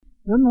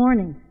Good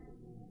morning.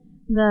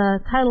 The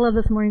title of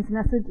this morning's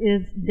message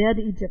is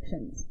Dead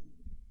Egyptians.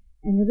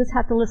 And you'll just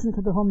have to listen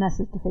to the whole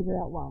message to figure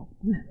out why.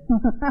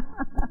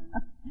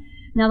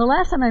 Now, the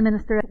last time I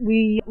ministered,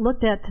 we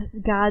looked at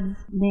God's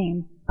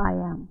name, I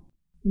am.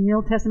 In the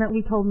Old Testament,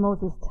 we told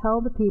Moses, tell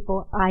the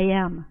people, I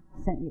am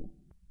sent you.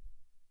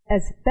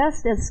 As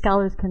best as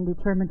scholars can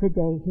determine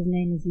today, his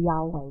name is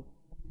Yahweh.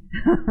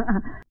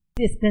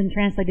 It's been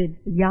translated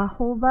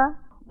Yahovah,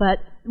 but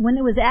when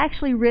it was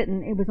actually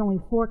written, it was only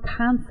 4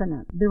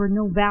 consonants. There were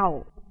no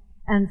vowels.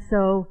 And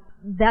so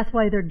that's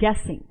why they're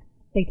guessing.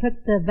 They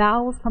took the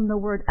vowels from the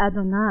word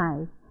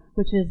Adonai,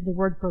 which is the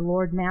word for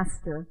Lord,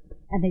 Master,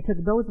 and they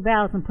took those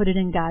vowels and put it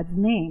in God's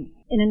name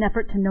in an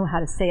effort to know how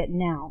to say it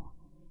now.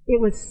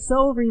 It was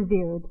so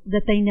revered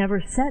that they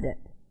never said it.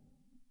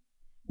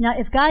 Now,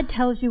 if God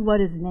tells you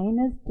what his name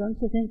is, don't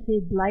you think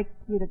he'd like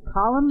you to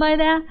call him by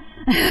that?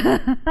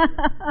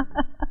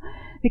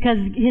 Because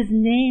his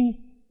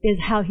name is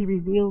how he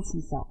reveals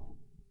himself.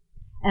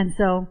 And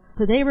so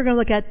today we're going to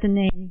look at the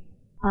name,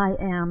 I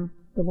am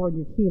the Lord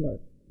your healer.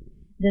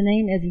 The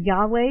name is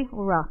Yahweh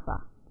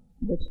Rapha,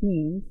 which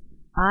means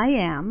I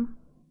am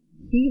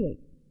healing.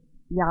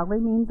 Yahweh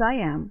means I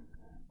am.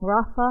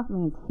 Rapha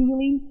means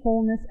healing,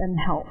 wholeness, and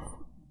health.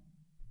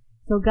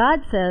 So God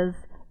says,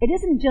 it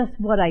isn't just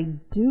what I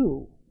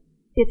do,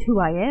 it's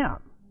who I am.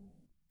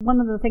 One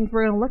of the things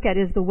we're going to look at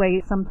is the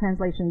way some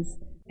translations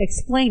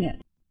explain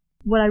it.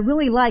 What I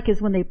really like is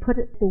when they put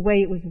it the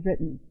way it was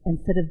written,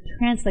 instead of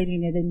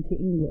translating it into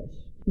English,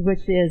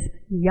 which is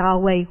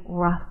Yahweh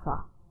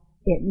Rapha.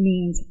 It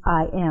means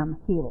I am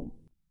healing.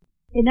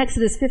 In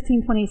Exodus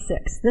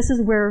 15:26, this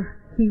is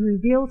where he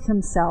reveals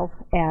himself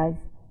as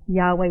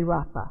Yahweh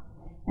Rapha.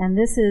 And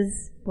this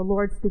is the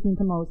Lord speaking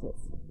to Moses.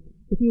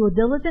 If you will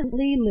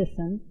diligently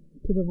listen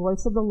to the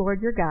voice of the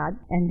Lord your God,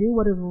 and do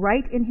what is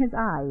right in his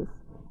eyes,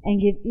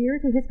 and give ear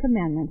to his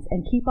commandments,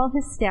 and keep all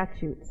his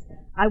statutes,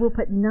 I will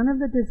put none of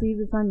the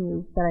diseases on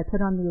you that I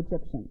put on the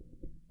Egyptians,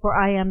 for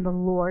I am the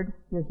Lord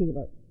your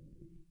healer.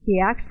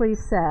 He actually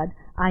said,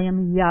 I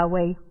am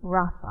Yahweh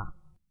Rapha.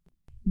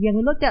 Yeah,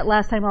 we looked at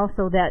last time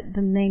also that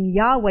the name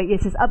Yahweh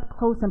is his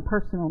up-close and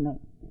personal name.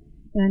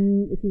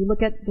 And if you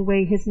look at the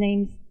way his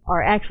names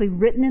are actually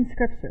written in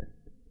Scripture,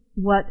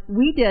 what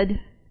we did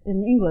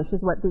in English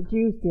is what the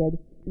Jews did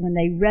when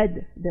they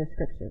read their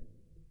Scripture.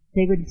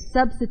 They would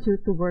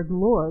substitute the word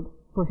Lord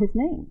for his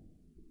name,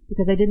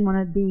 because they didn't want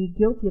to be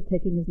guilty of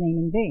taking his name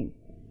in vain.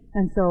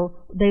 And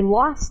so they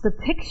lost the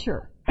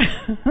picture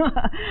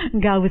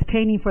God was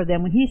painting for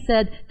them when he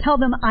said, tell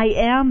them I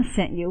am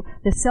sent you,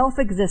 the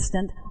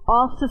self-existent,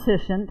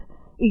 all-sufficient,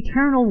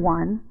 eternal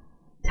one.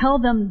 Tell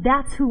them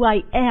that's who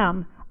I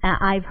am, and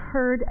I've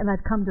heard and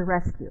I've come to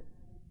rescue.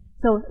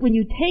 So when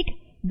you take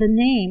the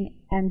name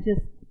and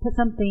just put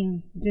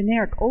something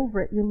generic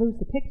over it, you lose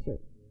the picture.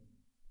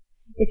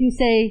 If you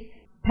say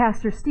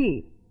Pastor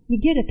Steve,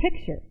 you get a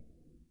picture.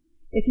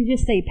 If you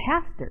just say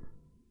pastor,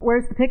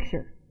 where's the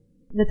picture?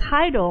 The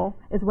title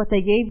is what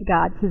they gave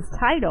God, his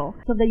title,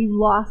 so that you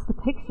lost the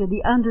picture,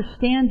 the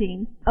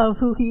understanding of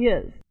who he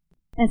is.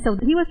 And so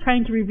he was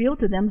trying to reveal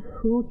to them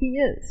who he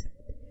is.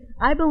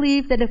 I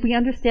believe that if we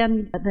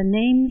understand the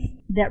names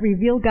that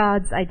reveal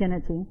God's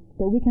identity,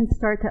 that we can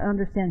start to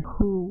understand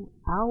who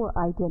our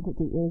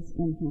identity is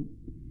in him.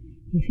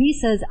 If he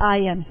says, I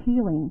am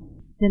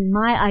healing, then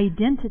my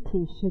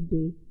identity should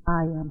be,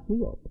 I am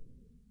healed.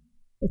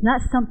 It's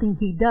not something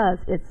he does,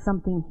 it's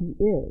something he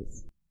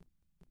is.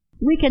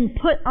 We can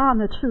put on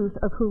the truth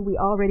of who we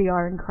already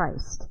are in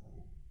Christ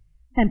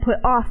and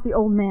put off the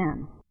old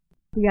man,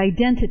 the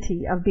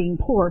identity of being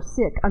poor,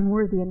 sick,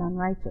 unworthy, and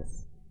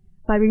unrighteous,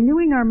 by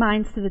renewing our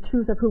minds to the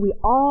truth of who we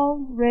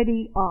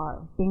already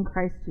are in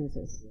Christ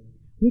Jesus.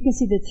 We can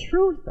see the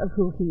truth of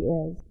who he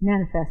is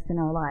manifest in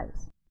our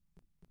lives.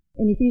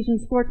 In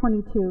Ephesians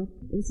 4:22,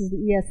 this is the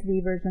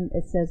ESV version,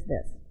 it says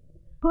this,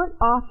 put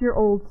off your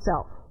old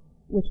self,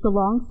 which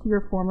belongs to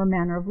your former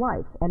manner of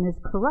life and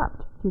is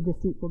corrupt through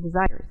deceitful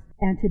desires,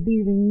 and to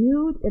be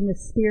renewed in the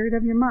spirit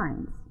of your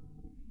minds,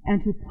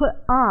 and to put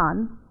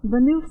on the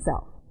new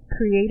self,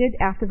 created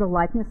after the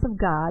likeness of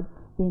God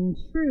in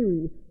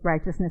true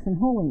righteousness and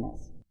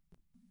holiness.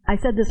 I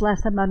said this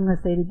last time, I'm going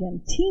to say it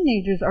again.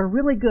 Teenagers are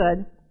really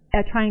good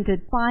at trying to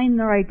find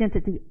their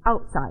identity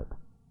outside.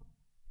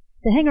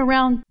 They hang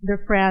around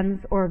their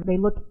friends, or they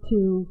look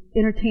to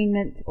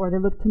entertainment, or they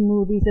look to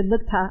movies, they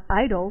look to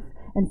idols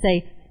and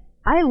say,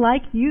 I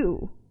like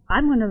you.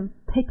 I'm going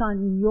to take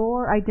on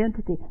your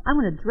identity. I'm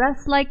going to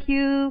dress like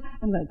you.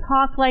 I'm going to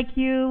talk like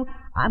you.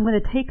 I'm going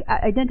to take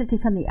identity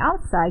from the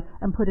outside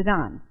and put it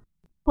on.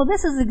 Well,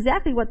 this is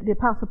exactly what the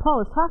Apostle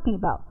Paul is talking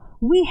about.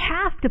 We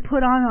have to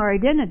put on our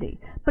identity,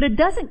 but it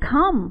doesn't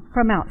come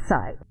from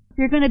outside.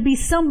 You're going to be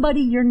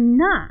somebody you're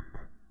not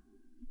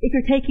if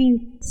you're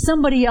taking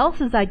somebody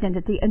else's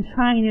identity and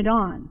trying it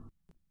on.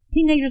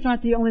 Teenagers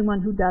aren't the only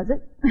one who does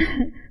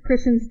it.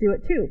 Christians do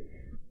it too.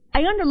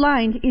 I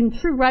underlined in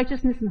true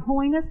righteousness and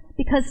holiness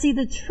because, see,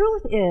 the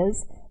truth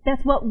is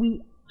that's what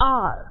we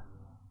are.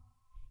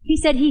 He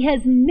said he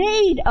has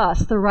made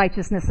us the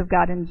righteousness of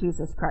God in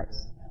Jesus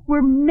Christ.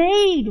 We're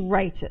made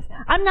righteous.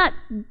 I'm not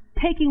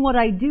taking what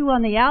I do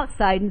on the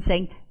outside and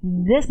saying,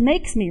 this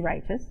makes me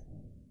righteous.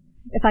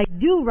 If I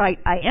do right,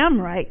 I am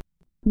right.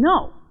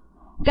 No.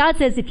 God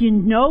says if you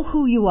know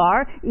who you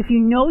are, if you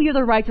know you're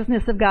the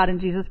righteousness of God in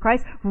Jesus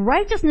Christ,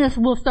 righteousness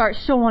will start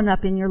showing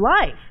up in your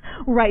life.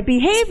 Right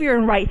behavior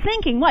and right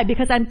thinking. Why?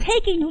 Because I'm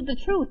taking the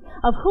truth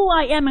of who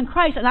I am in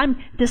Christ and I'm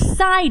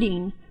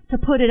deciding to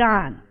put it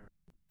on.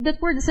 This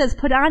word that says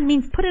put on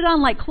means put it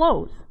on like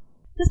clothes.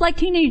 Just like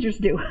teenagers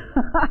do.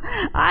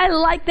 I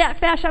like that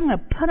fashion. I'm going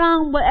to put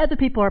on what other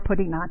people are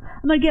putting on.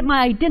 I'm going to get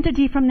my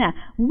identity from that.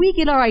 We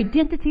get our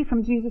identity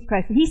from Jesus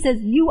Christ. And He says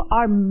you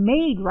are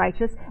made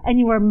righteous and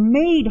you are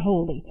made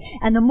holy.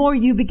 And the more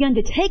you begin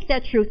to take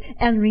that truth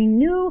and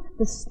renew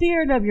the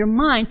spirit of your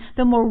mind,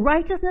 the more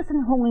righteousness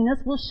and holiness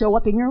will show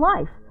up in your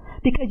life.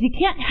 Because you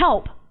can't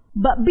help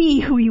but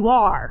be who you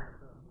are.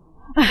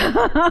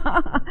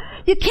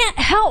 You can't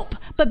help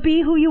but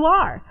be who you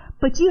are.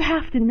 But you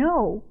have to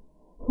know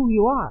who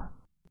you are.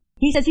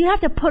 He says you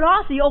have to put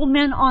off the old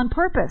man on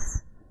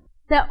purpose.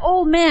 That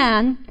old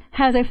man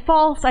has a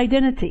false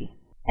identity,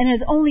 and it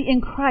is only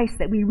in Christ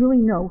that we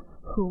really know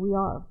who we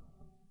are.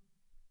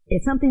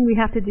 It's something we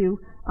have to do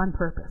on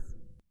purpose.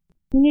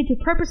 We need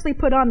to purposely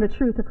put on the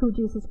truth of who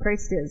Jesus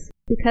Christ is,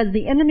 because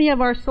the enemy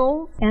of our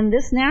souls and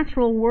this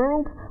natural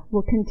world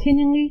will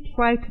continually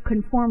try to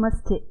conform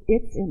us to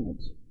its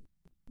image.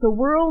 The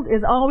world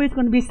is always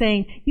going to be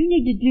saying, you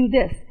need to do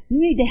this. You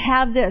need to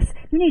have this.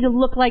 You need to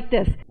look like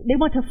this. They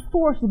want to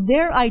force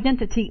their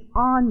identity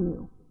on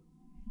you.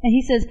 And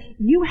He says,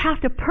 you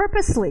have to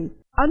purposely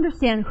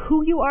understand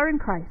who you are in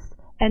Christ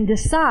and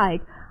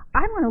decide,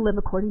 I'm going to live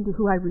according to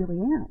who I really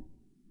am.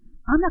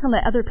 I'm not going to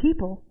let other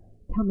people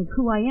tell me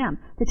who I am,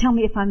 to tell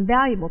me if I'm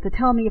valuable, to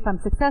tell me if I'm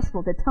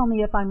successful, to tell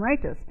me if I'm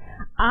righteous.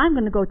 I'm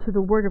going to go to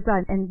the Word of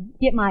God and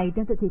get my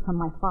identity from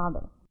my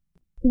Father.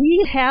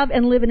 We have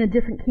and live in a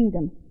different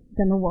kingdom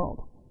than the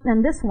world.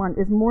 And this one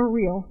is more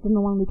real than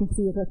the one we can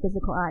see with our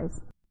physical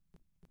eyes.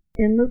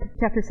 In Luke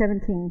chapter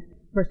 17,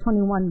 verse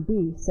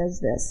 21b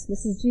says this.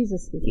 This is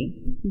Jesus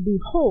speaking.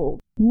 Behold,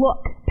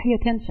 look, pay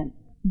attention.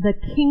 The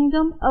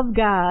kingdom of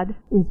God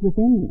is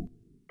within you.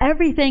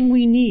 Everything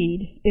we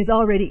need is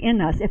already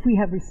in us if we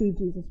have received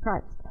Jesus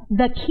Christ.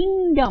 The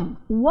kingdom.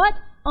 What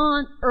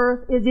on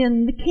earth is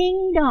in the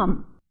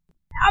kingdom?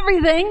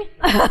 Everything.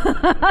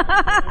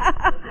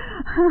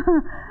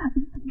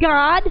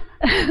 God,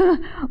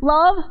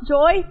 love,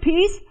 joy,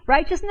 peace,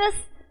 righteousness,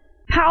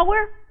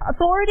 power,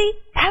 authority,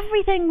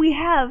 everything we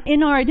have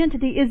in our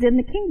identity is in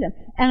the kingdom.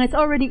 And it's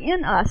already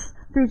in us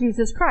through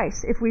Jesus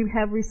Christ if we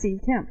have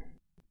received Him.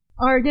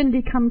 Our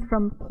identity comes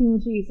from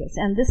King Jesus,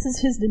 and this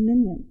is His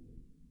dominion,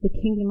 the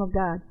kingdom of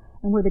God.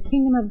 And where the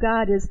kingdom of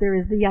God is, there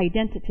is the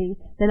identity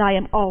that I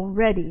am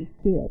already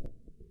healed.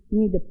 We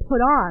need to put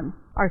on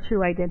our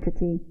true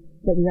identity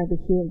that we are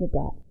the healed of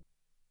God.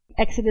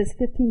 Exodus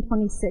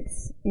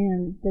 15:26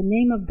 in the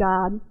Name of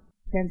God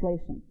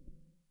translation.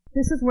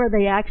 This is where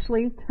they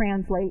actually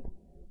translate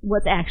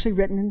what's actually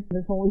written in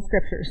the Holy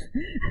Scriptures.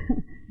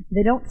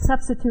 They don't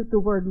substitute the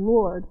word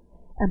Lord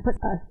and put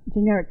a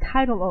generic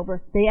title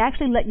over. They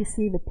actually let you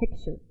see the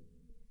picture.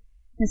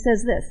 It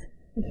says this.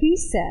 He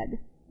said,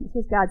 this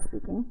was God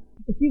speaking,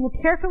 if you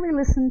will carefully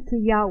listen to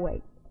Yahweh.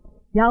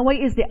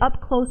 Yahweh is the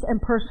up-close and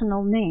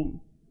personal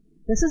name.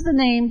 This is the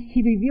name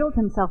He revealed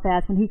Himself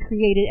as when He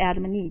created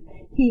Adam and Eve.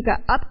 He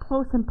got up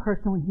close and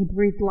personal when He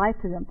breathed life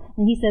to them.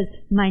 And He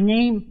says, my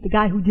name, the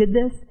guy who did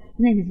this, his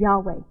name is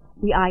Yahweh,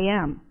 the I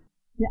Am.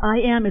 The I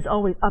Am is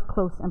always up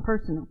close and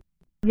personal.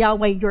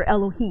 Yahweh, your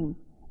Elohim.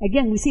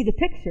 Again, we see the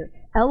picture.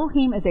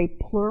 Elohim is a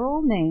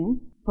plural name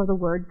for the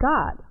word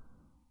God.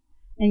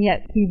 And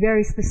yet, He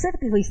very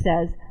specifically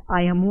says,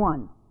 I am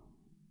one.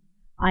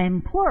 I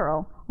am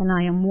plural, and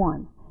I am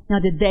one. Now,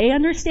 did they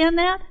understand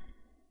that?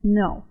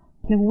 No.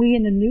 Can we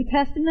in the New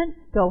Testament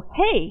go,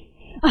 hey,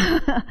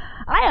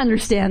 I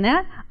understand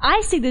that.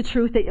 I see the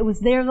truth that it was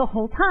there the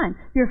whole time.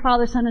 You're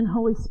Father, Son, and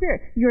Holy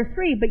Spirit. You're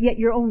three, but yet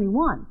you're only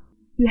one.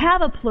 You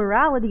have a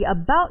plurality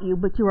about you,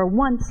 but you are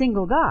one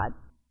single God.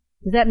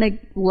 Does that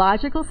make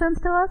logical sense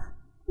to us?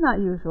 Not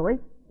usually.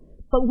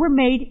 But we're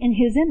made in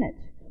His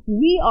image.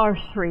 We are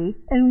three,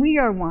 and we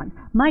are one.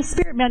 My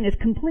spirit man is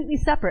completely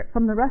separate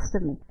from the rest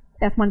of me.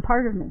 That's one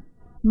part of me.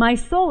 My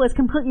soul is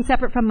completely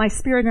separate from my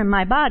spirit and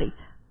my body.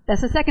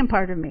 That's the second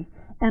part of me.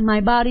 And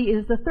my body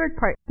is the third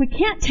part. We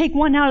can't take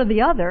one out of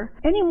the other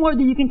any more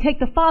than you can take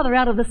the Father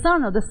out of the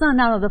Son or the Son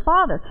out of the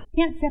Father.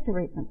 You can't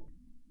separate them.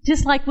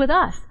 Just like with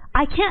us.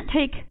 I can't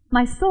take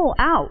my soul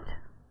out.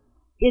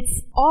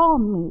 It's all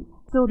me.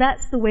 So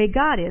that's the way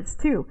God is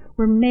too.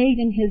 We're made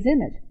in His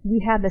image.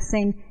 We have the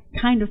same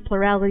kind of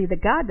plurality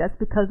that God does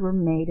because we're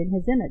made in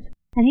His image.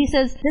 And He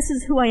says, this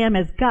is who I am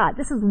as God.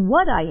 This is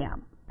what I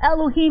am.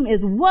 Elohim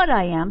is what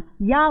I am.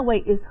 Yahweh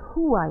is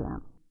who I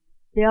am.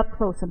 The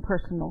up-close and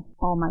personal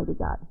Almighty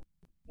God.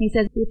 He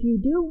says, if you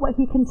do what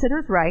He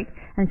considers right,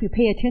 and if you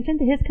pay attention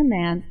to His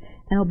commands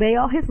and obey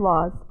all His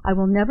laws, I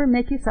will never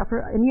make you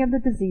suffer any of the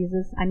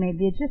diseases I made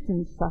the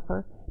Egyptians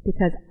suffer,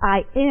 because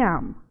I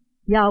am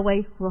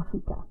Yahweh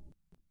Rophika.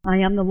 I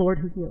am the Lord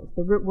who heals.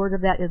 The root word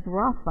of that is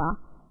Rapha,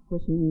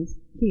 which means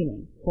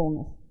healing,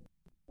 wholeness.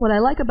 What I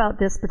like about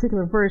this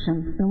particular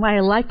version, and why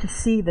I like to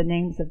see the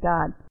names of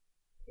God,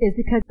 is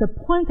because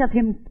the point of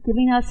him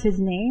giving us his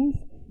names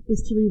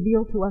is to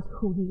reveal to us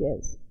who he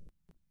is.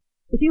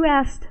 If you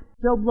asked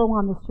Joe Blow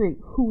on the street,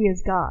 who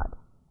is God?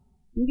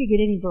 You could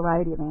get any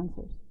variety of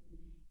answers.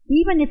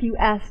 Even if you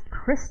asked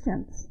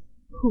Christians,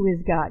 who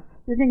is God?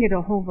 You're going to get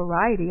a whole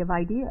variety of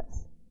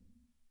ideas.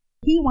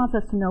 He wants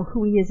us to know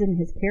who he is in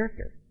his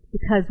character,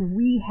 because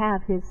we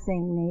have his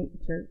same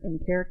nature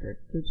and character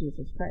through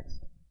Jesus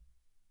Christ.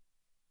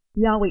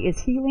 Yahweh is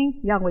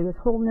healing, Yahweh is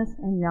wholeness,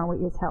 and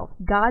Yahweh is health.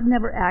 God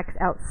never acts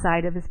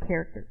outside of his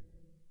character.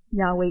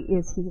 Yahweh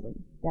is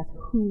healing. That's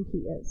who he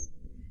is.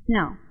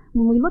 Now,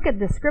 when we look at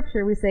the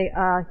scripture, we say,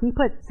 he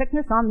put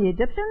sickness on the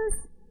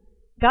Egyptians?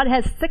 God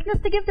has sickness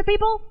to give to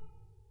people?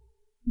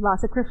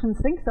 Lots of Christians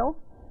think so.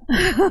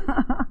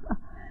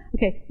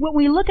 Okay, when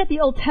we look at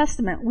the Old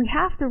Testament, we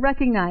have to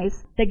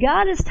recognize that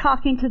God is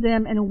talking to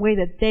them in a way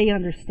that they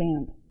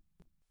understand.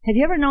 Have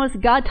you ever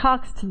noticed God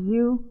talks to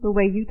you the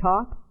way you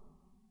talk?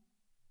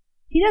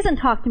 He doesn't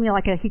talk to me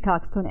like he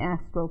talks to an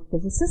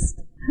astrophysicist,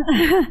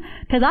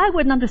 because I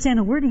wouldn't understand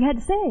a word he had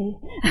to say.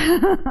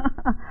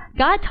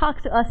 God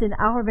talks to us in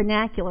our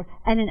vernacular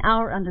and in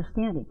our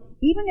understanding.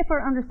 Even if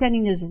our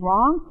understanding is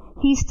wrong,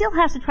 he still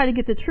has to try to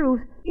get the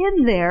truth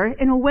in there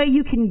in a way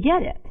you can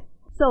get it.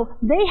 So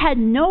they had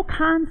no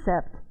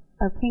concept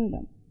of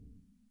kingdom.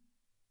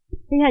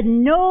 They had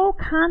no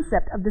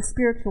concept of the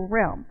spiritual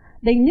realm.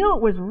 They knew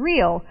it was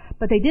real,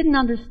 but they didn't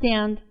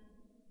understand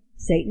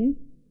Satan,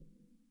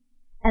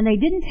 and they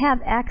didn't have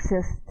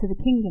access to the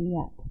kingdom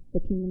yet,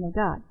 the kingdom of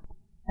God.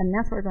 And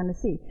that's what we're going to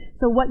see.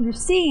 So what you're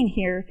seeing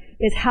here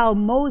is how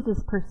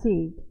Moses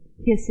perceived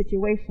his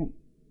situation.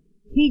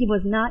 He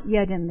was not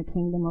yet in the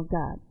kingdom of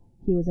God.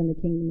 He was in the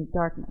kingdom of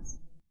darkness.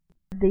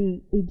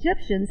 The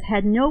Egyptians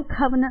had no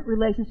covenant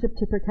relationship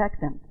to protect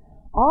them.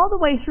 All the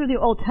way through the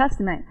Old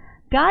Testament,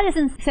 God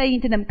isn't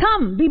saying to them,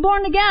 come, be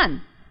born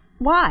again.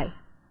 Why?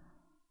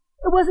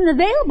 It wasn't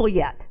available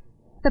yet.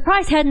 The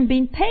price hadn't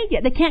been paid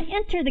yet. They can't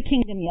enter the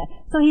kingdom yet.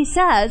 So he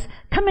says,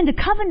 come into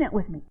covenant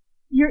with me.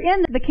 You're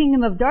in the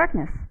kingdom of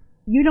darkness.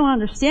 You don't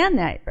understand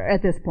that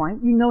at this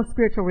point. You know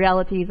spiritual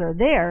realities are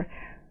there.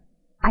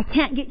 I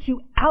can't get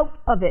you out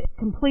of it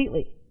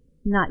completely.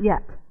 Not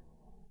yet.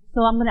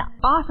 So I'm going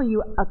to offer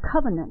you a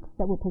covenant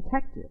that will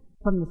protect you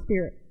from the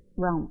spirit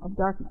realm of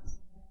darkness.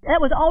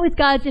 That was always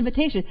God's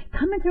invitation.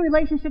 Come into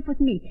relationship with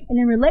me. And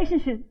in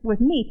relationship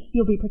with me,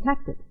 you'll be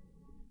protected.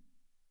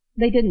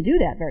 They didn't do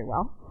that very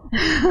well.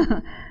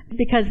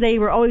 Because they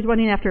were always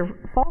running after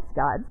false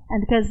gods,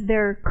 and because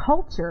their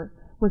culture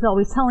was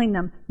always telling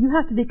them, you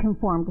have to be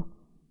conformed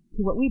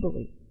to what we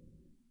believe.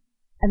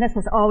 And that's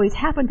what's always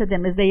happened to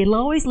them, is they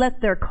always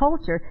let their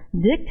culture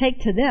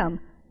dictate to them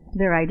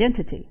their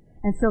identity.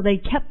 And so they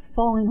kept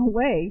falling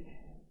away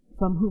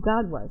from who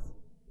God was,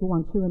 the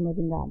one true and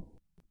living God.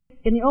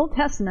 In the Old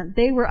Testament,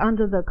 they were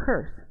under the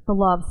curse, the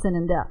law of sin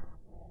and death.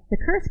 The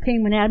curse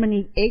came when Adam and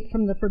Eve ate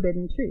from the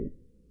forbidden tree.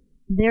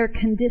 Their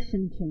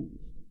condition changed.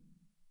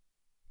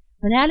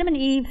 When Adam and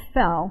Eve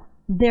fell,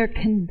 their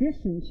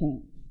condition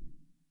changed.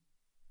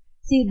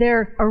 See,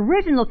 their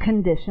original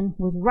condition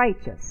was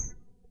righteous,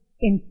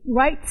 in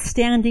right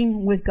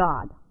standing with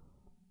God.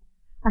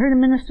 I heard a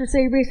minister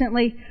say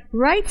recently,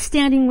 right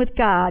standing with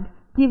God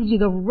gives you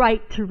the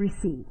right to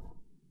receive.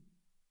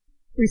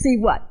 Receive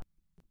what?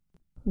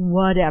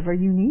 Whatever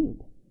you need.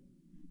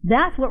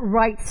 That's what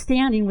right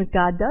standing with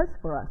God does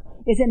for us,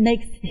 is it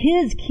makes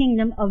his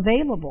kingdom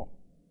available.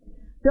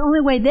 The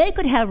only way they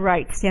could have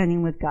right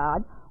standing with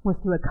God was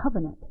through a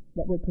covenant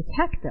that would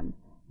protect them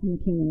from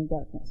the kingdom of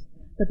darkness.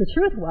 But the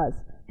truth was,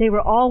 they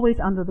were always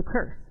under the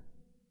curse.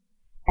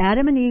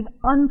 Adam and Eve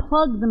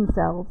unplugged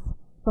themselves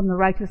from the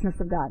righteousness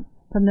of God,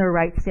 from their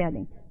right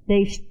standing.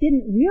 They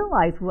didn't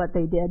realize what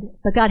they did,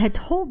 but God had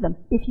told them,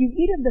 if you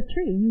eat of the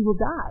tree, you will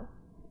die.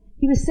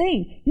 He was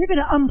saying, you're going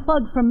to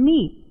unplug from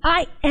me.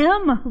 I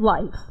am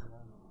life.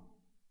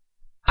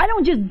 I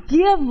don't just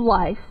give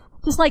life,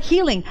 just like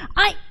healing.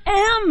 I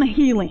am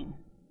healing.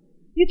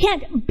 You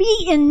can't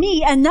be in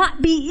me and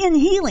not be in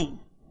healing.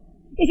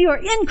 If you are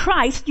in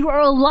Christ, you are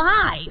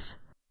alive.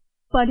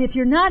 But if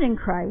you're not in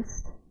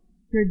Christ,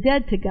 you're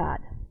dead to God.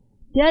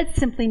 Dead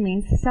simply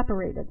means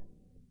separated.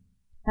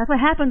 That's what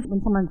happens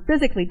when someone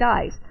physically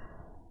dies.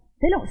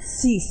 They don't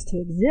cease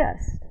to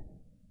exist.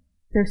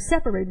 They're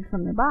separated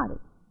from their body.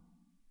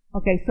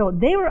 Okay, so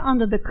they were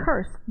under the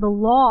curse, the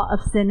law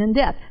of sin and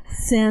death.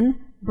 Sin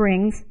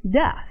brings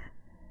death.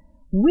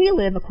 We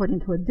live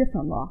according to a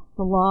different law,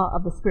 the law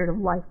of the Spirit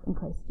of life in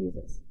Christ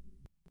Jesus.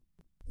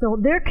 So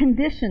their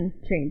condition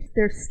changed.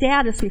 Their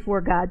status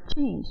before God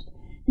changed.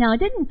 Now, it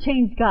didn't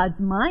change God's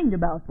mind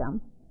about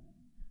them.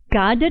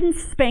 God didn't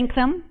spank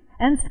them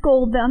and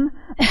scold them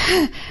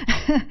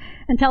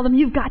and tell them,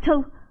 you've got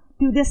to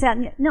do this, that,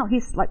 and that. No,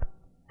 he's like,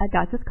 I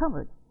got this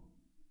covered.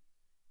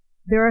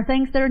 There are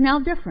things that are now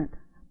different,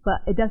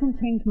 but it doesn't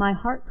change my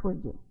heart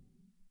toward you.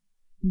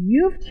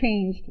 You've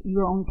changed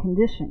your own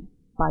condition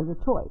by your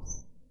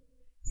choice.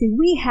 See,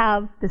 we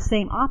have the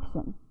same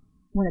option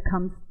when it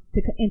comes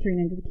to entering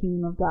into the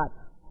kingdom of God.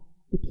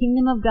 The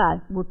kingdom of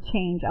God will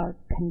change our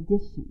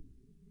condition.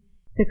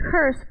 The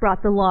curse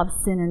brought the law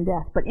of sin and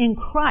death, but in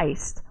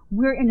Christ,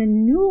 we're in a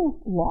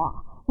new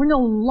law. We're no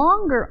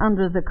longer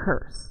under the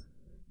curse.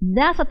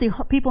 That's what the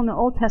people in the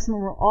Old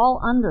Testament were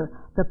all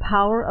under, the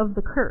power of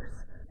the curse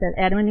that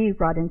Adam and Eve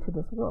brought into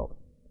this world.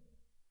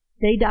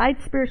 They died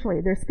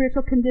spiritually. Their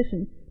spiritual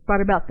condition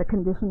brought about the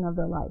condition of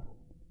their life.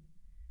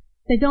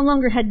 They no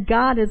longer had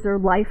God as their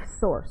life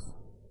source.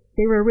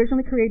 They were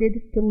originally created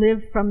to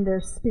live from their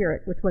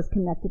spirit, which was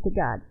connected to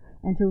God,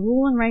 and to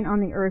rule and reign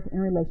on the earth in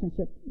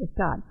relationship with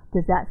God.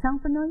 Does that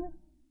sound familiar?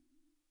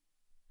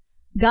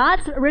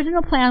 God's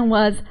original plan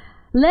was,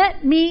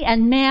 let me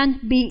and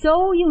man be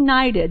so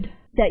united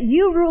that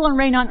you rule and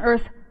reign on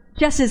earth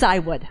just as I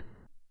would.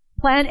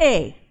 Plan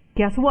A.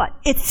 Guess what?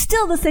 It's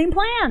still the same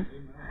plan.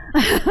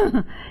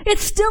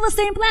 It's still the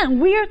same plan.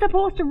 We are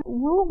supposed to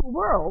rule the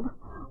world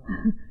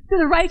through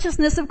the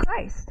righteousness of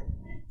Christ.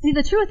 See,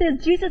 the truth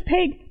is, Jesus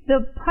paid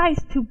the price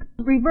to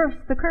reverse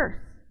the curse.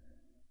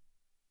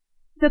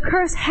 The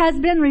curse has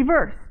been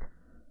reversed,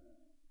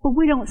 but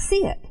we don't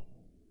see it.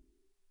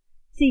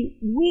 See,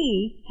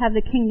 we have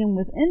the kingdom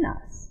within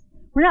us.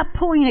 We're not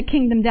pulling a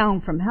kingdom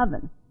down from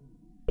heaven.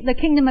 The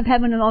kingdom of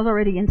heaven is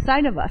already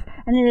inside of us,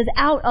 and it is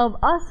out of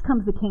us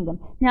comes the kingdom.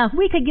 Now, if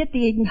we could get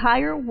the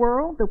entire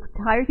world, the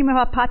entire human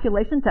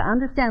population to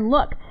understand,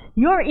 look,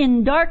 you're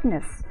in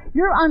darkness,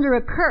 you're under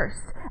a curse,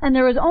 and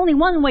there is only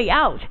one way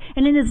out,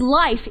 and it is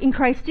life in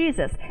Christ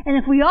Jesus. And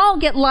if we all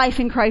get life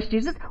in Christ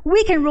Jesus,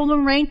 we can rule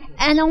and reign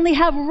and only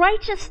have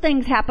righteous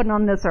things happen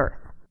on this earth.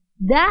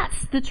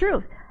 That's the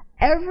truth.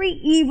 Every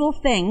evil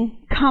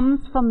thing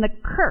comes from the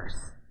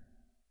curse.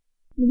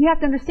 We have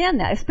to understand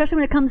that, especially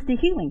when it comes to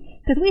healing.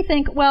 Because we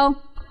think,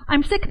 well,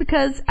 I'm sick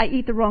because I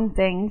eat the wrong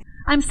things.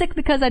 I'm sick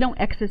because I don't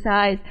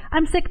exercise.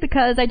 I'm sick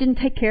because I didn't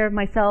take care of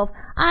myself.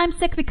 I'm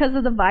sick because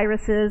of the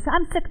viruses.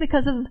 I'm sick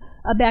because of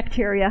a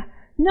bacteria.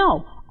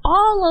 No,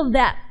 all of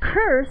that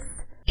curse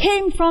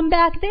came from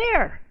back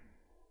there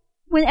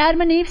when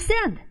Adam and Eve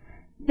sinned.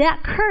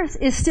 That curse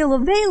is still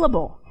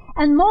available,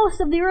 and most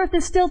of the earth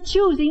is still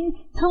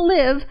choosing to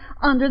live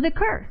under the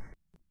curse.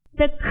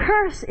 The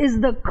curse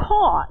is the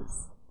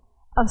cause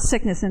of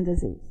sickness and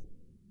disease.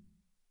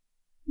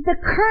 The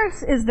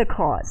curse is the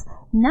cause,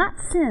 not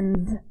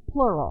sins,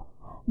 plural.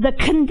 The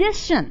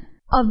condition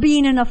of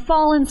being in a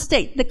fallen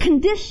state, the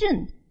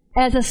condition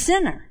as a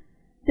sinner.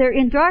 They're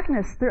in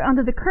darkness, they're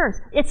under the curse.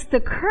 It's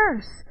the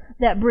curse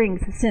that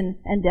brings sin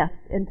and death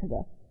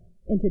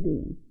into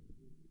being.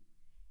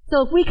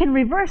 So if we can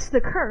reverse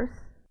the curse,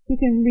 we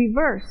can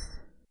reverse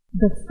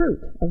the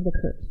fruit of the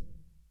curse.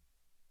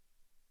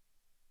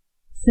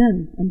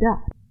 Sin and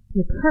death.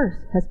 The curse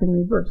has been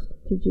reversed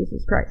through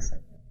Jesus Christ.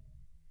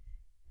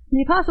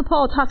 The Apostle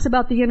Paul talks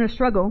about the inner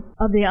struggle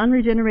of the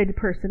unregenerated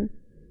person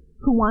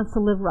who wants to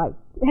live right.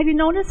 Have you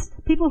noticed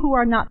people who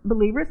are not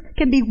believers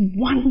can be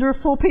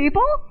wonderful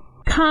people?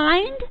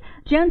 Kind,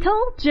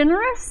 gentle,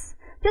 generous.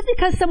 Just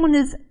because someone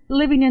is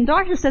living in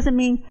darkness doesn't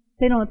mean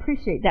they don't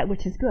appreciate that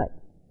which is good.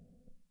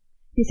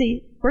 You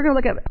see, we're going to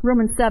look at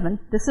Romans 7.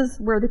 This is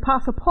where the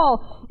Apostle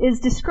Paul is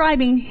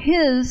describing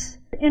his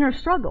inner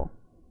struggle.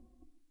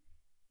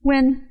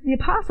 When the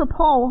Apostle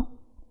Paul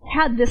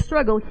had this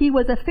struggle, he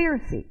was a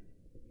Pharisee.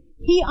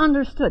 He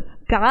understood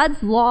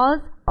God's laws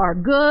are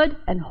good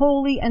and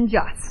holy and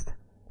just.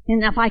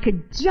 And if I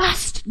could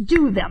just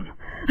do them.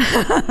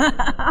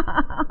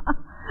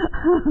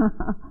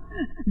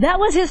 That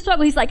was his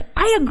struggle. He's like,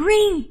 I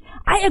agree.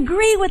 I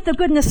agree with the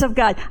goodness of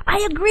God.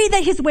 I agree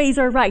that his ways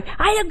are right.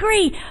 I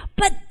agree.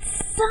 But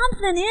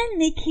something in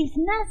me keeps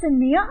messing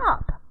me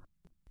up.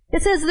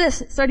 It says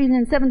this, starting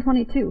in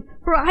 7:22.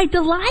 For I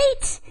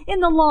delight in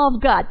the law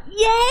of God.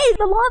 Yay,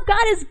 the law of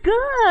God is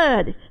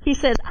good. He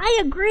says, I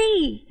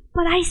agree.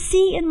 But I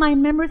see in my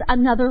members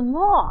another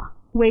law,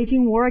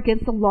 waging war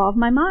against the law of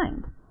my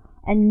mind,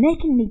 and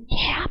making me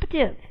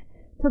captive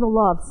to the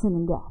law of sin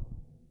and death.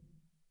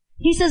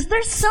 He says,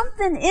 there's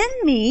something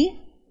in me.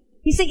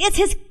 He's saying it's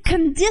his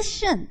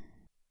condition.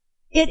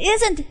 It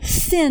isn't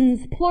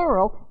sins,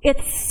 plural.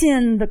 It's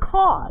sin, the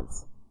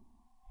cause.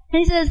 And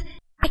he says,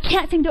 I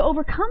can't seem to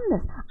overcome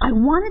this. I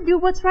want to do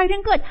what's right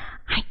and good.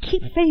 I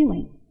keep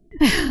failing.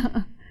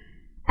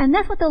 And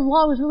that's what the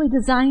law was really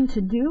designed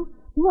to do.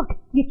 Look,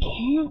 you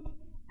can't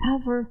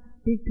ever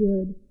be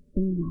good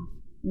enough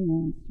in your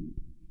own strength.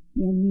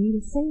 You need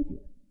a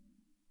Savior.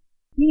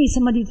 You need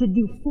somebody to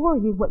do for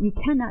you what you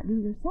cannot do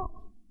yourself.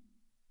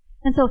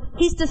 And so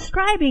he's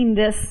describing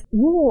this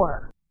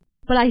war.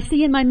 But I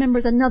see in my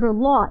members another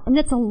law, and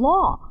it's a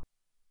law.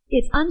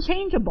 It's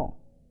unchangeable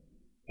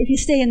if you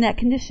stay in that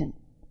condition.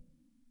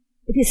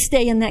 If you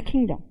stay in that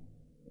kingdom.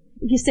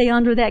 If you stay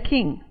under that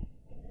king.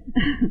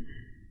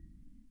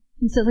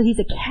 And so he's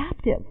a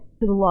captive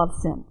to the law of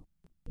sin.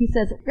 He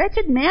says,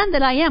 wretched man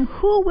that I am,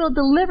 who will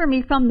deliver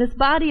me from this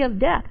body of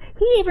death?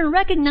 He even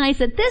recognized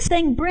that this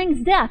thing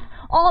brings death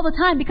all the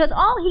time because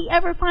all he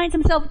ever finds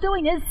himself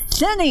doing is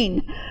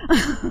sinning.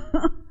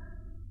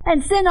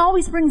 And sin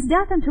always brings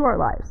death into our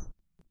lives.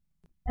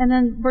 And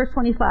then verse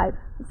 25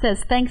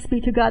 says, thanks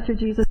be to God through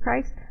Jesus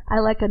Christ. I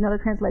like another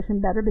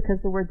translation better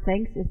because the word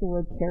thanks is the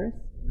word charis,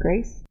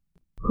 grace.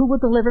 Who will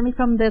deliver me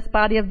from this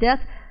body of death?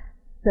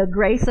 The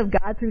grace of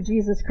God through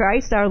Jesus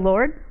Christ our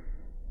Lord.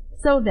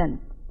 So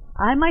then,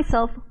 I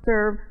myself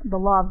serve the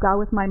law of God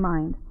with my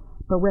mind,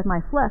 but with my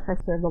flesh I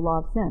serve the law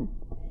of sin.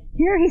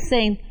 Here he's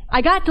saying,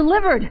 I got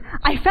delivered.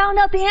 I found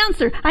out the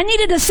answer. I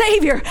needed a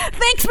Savior.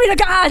 Thanks be to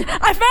God.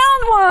 I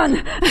found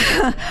one.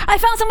 I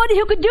found somebody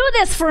who could do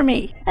this for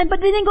me.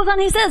 But then he goes on,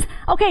 he says,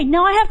 okay,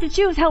 now I have to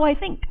choose how I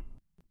think.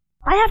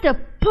 I have to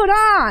put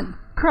on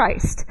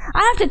Christ.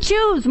 I have to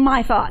choose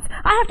my thoughts.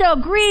 I have to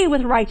agree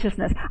with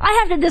righteousness. I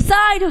have to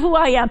decide who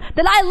I am,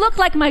 that I look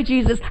like my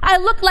Jesus. I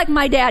look like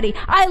my daddy.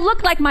 I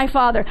look like my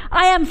Father.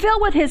 I am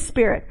filled with His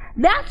Spirit.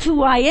 That's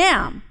who I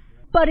am.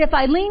 But if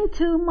I lean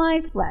to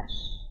my flesh,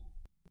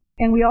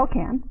 and we all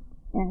can,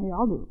 and we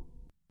all do,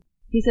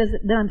 he says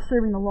that I'm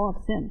serving the law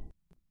of sin.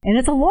 And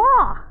it's a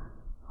law,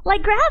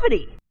 like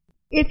gravity.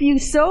 If you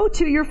sow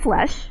to your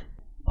flesh,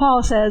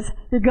 Paul says,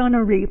 you're going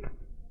to reap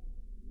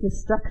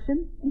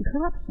destruction and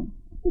corruption.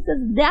 He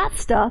says that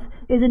stuff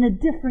is in a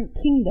different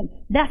kingdom.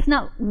 That's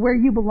not where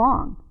you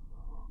belong.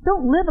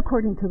 Don't live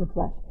according to the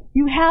flesh.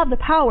 You have the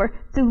power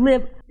to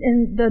live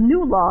in the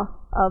new law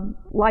of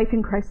life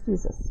in Christ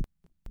Jesus.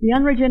 The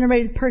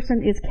unregenerated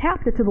person is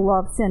captive to the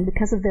law of sin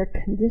because of their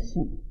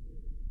condition.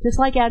 Just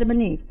like Adam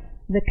and Eve,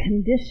 the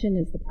condition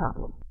is the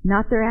problem,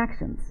 not their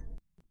actions.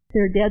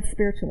 They're dead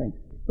spiritually,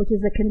 which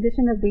is a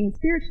condition of being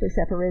spiritually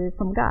separated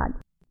from God.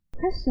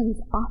 Christians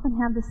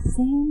often have the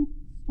same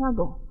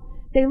struggle.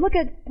 They look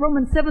at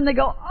Romans 7, they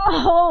go,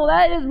 oh,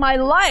 that is my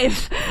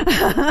life.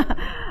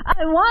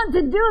 I want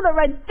to do the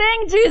right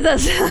thing,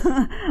 Jesus.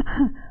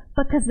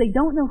 Because they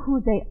don't know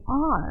who they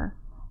are,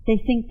 they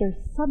think they're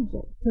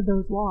subject to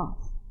those laws.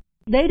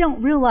 They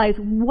don't realize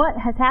what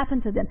has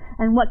happened to them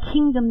and what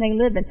kingdom they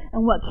live in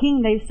and what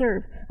king they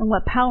serve and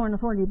what power and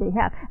authority they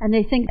have. And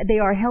they think they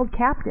are held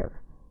captive,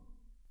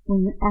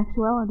 when in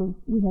actuality,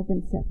 we have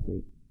been set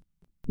free.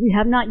 We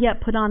have not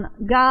yet put on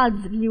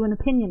God's view and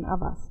opinion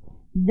of us.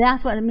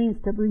 That's what it means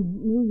to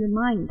renew your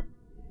mind,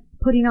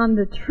 putting on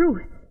the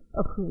truth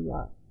of who we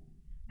are.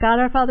 God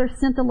our Father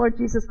sent the Lord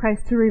Jesus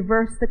Christ to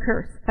reverse the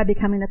curse by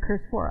becoming a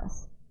curse for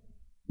us,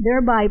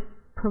 thereby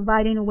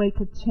providing a way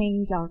to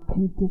change our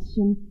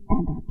condition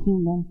and our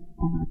kingdom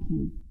and our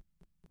king.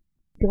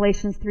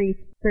 Galatians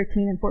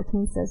 3:13 and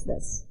 14 says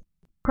this,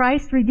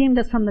 Christ redeemed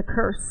us from the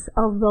curse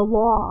of the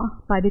law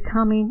by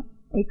becoming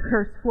a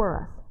curse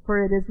for us.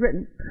 For it is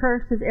written,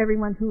 cursed is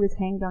everyone who is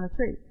hanged on a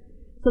tree.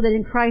 So that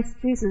in Christ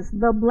Jesus,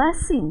 the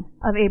blessing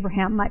of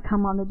Abraham might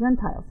come on the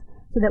Gentiles,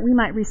 so that we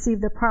might receive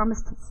the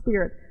promised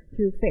Spirit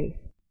through faith.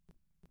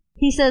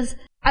 He says,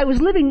 I was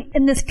living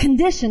in this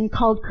condition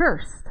called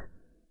cursed,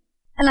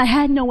 and I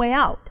had no way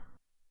out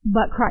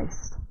but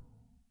Christ.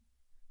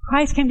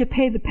 Christ came to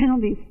pay the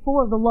penalty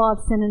for the law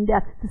of sin and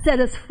death, to set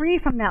us free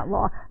from that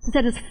law, to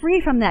set us free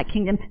from that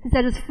kingdom, to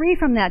set us free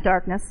from that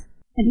darkness,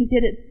 and He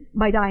did it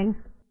by dying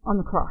on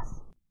the cross.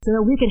 So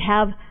that we could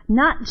have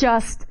not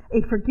just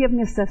a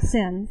forgiveness of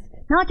sins,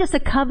 not just a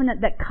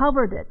covenant that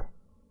covered it,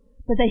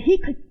 but that He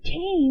could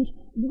change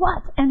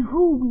what and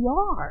who we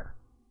are.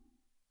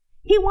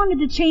 He wanted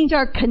to change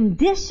our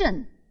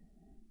condition.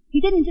 He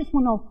didn't just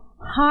want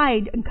to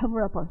hide and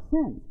cover up our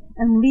sins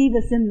and leave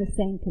us in the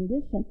same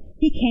condition.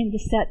 He came to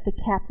set the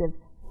captive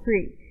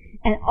free.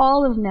 And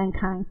all of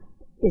mankind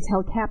is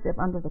held captive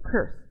under the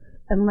curse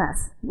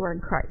unless we're in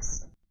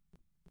Christ.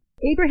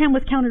 Abraham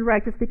was counted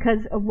righteous because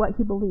of what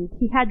he believed.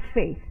 He had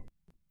faith.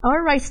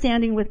 Our right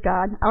standing with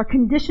God, our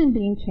condition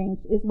being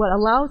changed, is what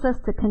allows us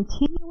to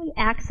continually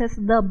access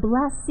the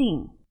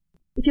blessing.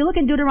 If you look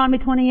in Deuteronomy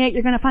 28,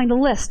 you're going to find a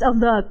list of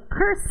the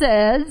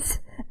curses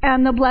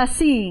and the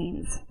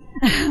blessings.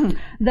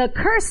 The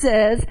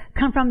curses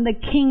come from the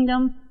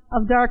kingdom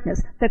of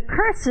darkness. The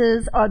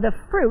curses are the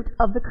fruit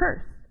of the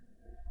curse.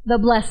 The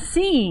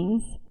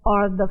blessings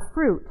are the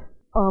fruit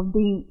of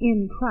being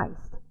in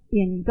Christ,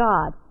 in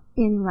God,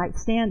 in right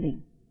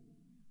standing.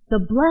 The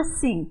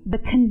blessing, the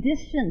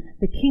condition,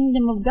 the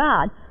kingdom of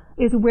God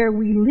is where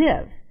we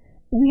live.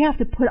 We have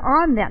to put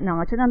on that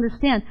knowledge and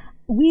understand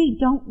we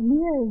don't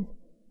live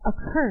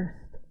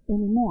accursed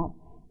anymore.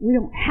 We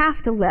don't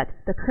have to let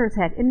the curse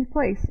have any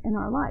place in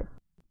our life.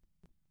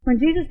 When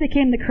Jesus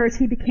became the curse,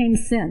 He became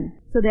sin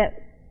so that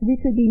we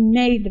could be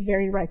made the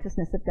very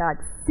righteousness of God.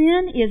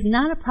 Sin is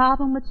not a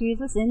problem with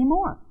Jesus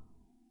anymore.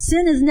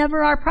 Sin is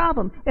never our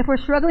problem. If we're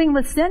struggling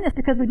with sin, it's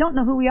because we don't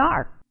know who we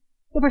are.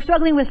 If we're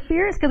struggling with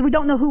fear, it's because we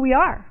don't know who we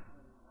are.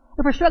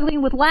 If we're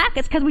struggling with lack,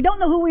 it's because we don't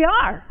know who we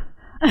are.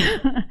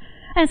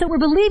 And so we're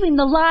believing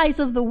the lies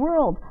of the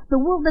world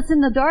that's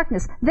in the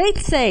darkness. They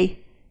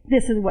say,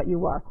 this is what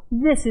you are.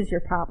 This is your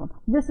problem.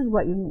 This is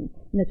what you need.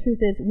 And the truth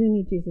is, we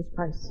need Jesus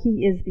Christ.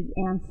 He is the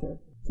answer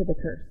to the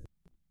curse.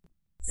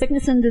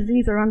 Sickness and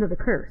disease are under the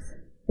curse.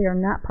 They are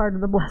not part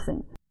of the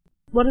blessing.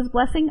 What is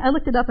blessing? I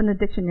looked it up in the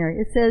dictionary.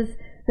 It says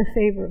the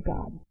favor of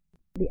God.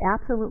 The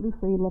absolutely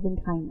free loving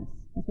kindness.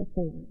 That's what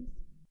favor is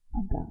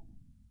of God.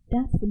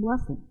 That's the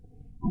blessing.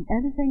 And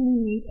everything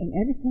we need and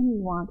everything we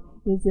want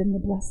is in the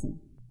blessing.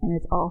 And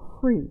it's all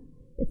free.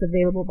 It's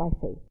available by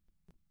faith.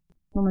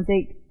 Romans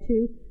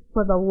 8:2,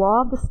 for the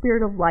law of the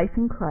Spirit of life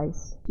in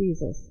Christ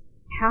Jesus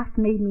hath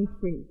made me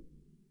free.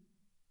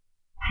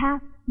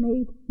 Hath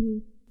made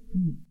me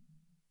free.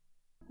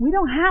 We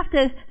don't have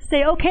to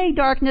say, okay,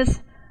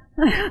 darkness,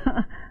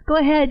 go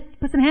ahead,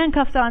 put some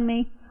handcuffs on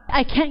me.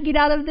 I can't get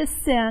out of this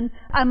sin.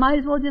 I might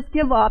as well just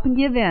give up and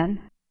give in.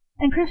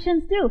 And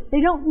Christians do.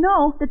 They don't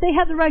know that they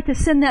have the right to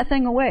sin that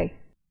thing away.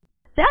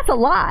 That's a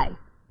lie.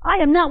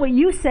 I am not what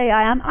you say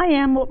I am. I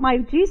am what my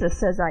Jesus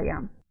says I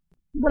am.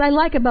 What I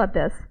like about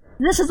this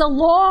is a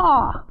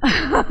law.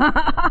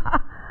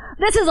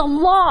 This is a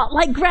law.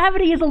 Like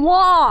gravity is a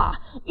law.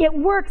 It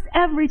works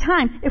every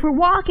time. If we're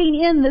walking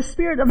in the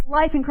Spirit of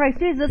life in Christ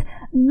Jesus,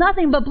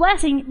 nothing but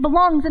blessing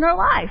belongs in our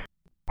life.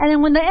 And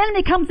then when the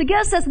enemy comes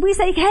against us, we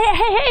say,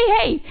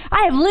 hey,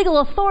 I have legal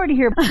authority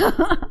here.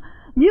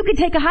 You can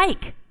take a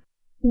hike.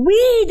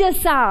 We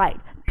decide.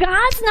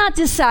 God's not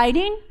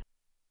deciding.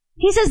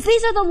 He says,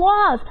 these are the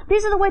laws.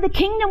 These are the way the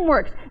kingdom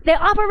works. They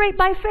operate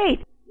by faith.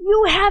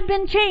 You have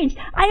been changed.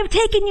 I have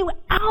taken you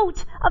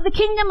out of the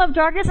kingdom of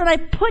darkness and I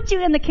put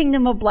you in the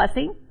kingdom of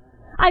blessing.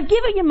 I've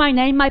given you my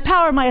name, my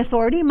power, my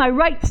authority, my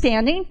right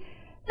standing.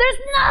 There's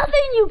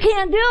nothing you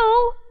can't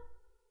do.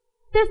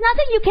 There's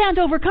nothing you can't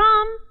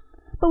overcome.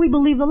 But we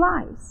believe the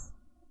lies.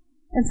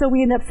 And so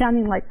we end up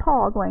sounding like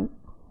Paul going,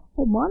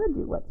 I want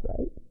to do what's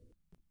right.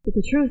 But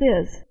the truth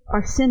is,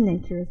 our sin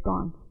nature is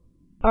gone.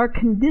 Our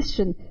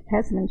condition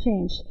has been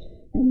changed.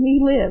 And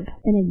we live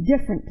in a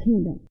different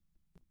kingdom.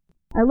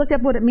 I looked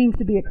up what it means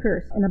to be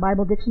accursed. In the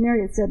Bible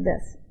dictionary, it said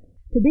this.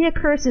 To be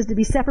accursed is to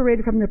be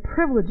separated from the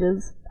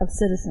privileges of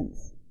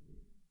citizens.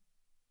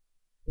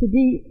 To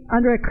be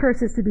under a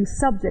curse is to be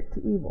subject to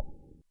evil.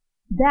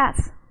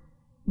 That's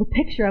the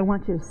picture I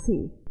want you to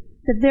see.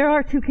 That there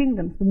are two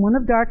kingdoms, one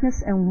of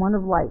darkness and one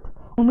of light.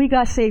 When we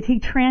got saved, He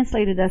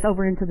translated us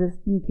over into this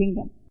new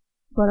kingdom.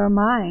 But our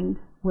mind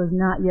was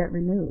not yet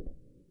renewed.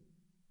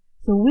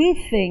 So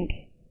we think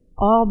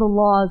all the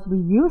laws we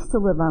used to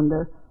live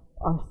under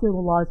are still the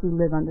laws we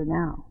live under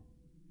now.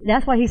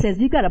 That's why He says,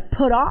 you've got to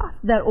put off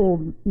that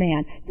old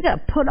man. You've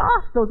got to put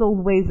off those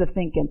old ways of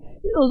thinking,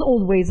 those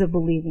old ways of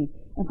believing,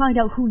 and find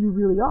out who you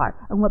really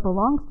are and what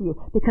belongs to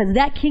you. Because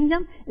that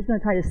kingdom is going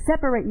to try to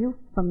separate you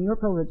from your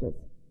privileges.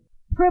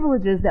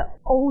 Privileges that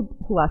owed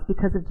to us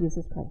because of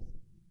Jesus Christ.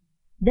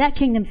 That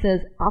kingdom says,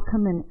 I'll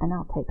come in and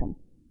I'll take them.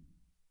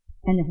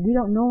 And if we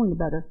don't know any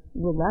better,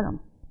 we'll let them.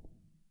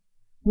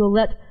 We'll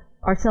let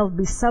ourselves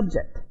be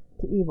subject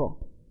to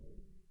evil.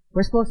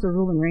 We're supposed to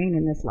rule and reign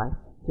in this life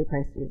through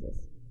Christ Jesus.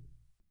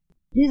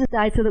 Jesus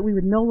died so that we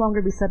would no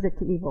longer be subject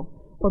to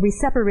evil or be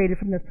separated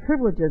from the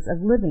privileges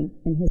of living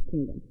in His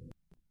kingdom.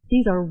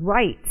 These are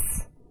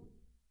rights.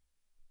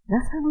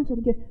 That's how I want you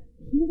to get.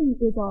 Healing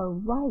is our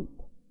right.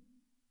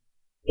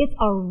 It's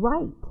our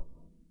right.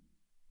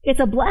 It's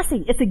a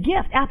blessing. It's a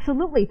gift,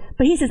 absolutely.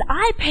 But He says,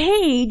 I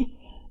paid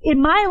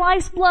in my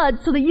life's blood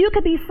so that you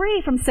could be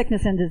free from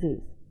sickness and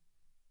disease.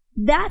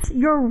 That's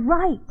your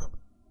right.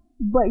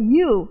 But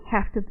you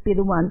have to be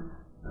the one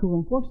who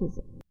enforces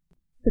it.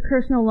 The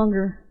curse no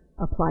longer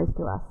applies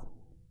to us.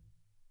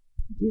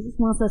 Jesus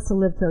wants us to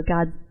live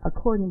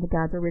according to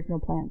God's original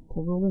plan,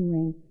 to rule and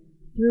reign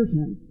through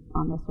Him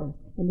on this earth,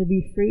 and to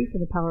be free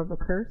from the power of the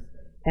curse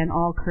and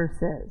all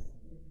curses.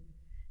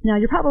 Now,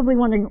 you're probably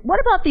wondering, what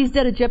about these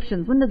dead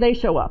Egyptians? When did they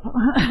show up?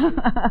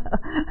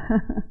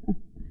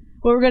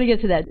 Well, we're going to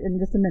get to that in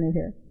just a minute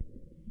here.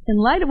 In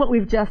light of what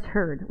we've just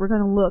heard, we're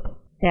going to look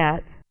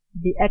at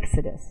the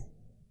Exodus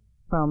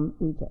from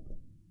Egypt.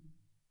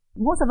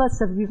 Most of us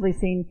have usually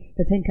seen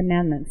the Ten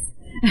Commandments.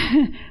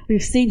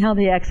 We've seen how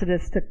the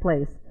Exodus took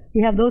place.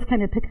 We have those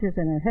kind of pictures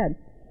in our head.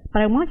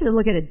 But I want you to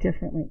look at it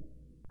differently.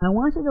 I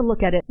want you to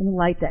look at it in the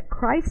light that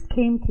Christ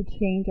came to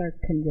change our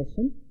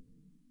condition,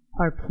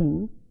 our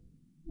king,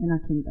 and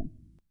our kingdom.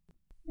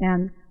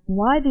 And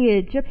why the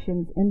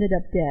Egyptians ended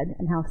up dead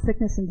and how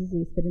sickness and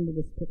disease fit into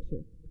this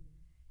picture.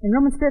 In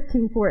Romans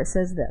 15:4 it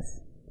says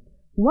this,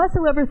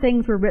 whatsoever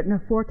things were written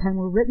aforetime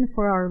were written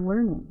for our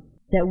learning,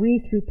 that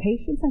we through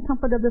patience and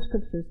comfort of the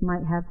Scriptures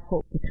might have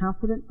hope, the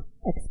confident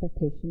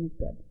expectation of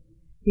good.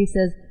 He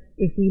says,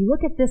 if we look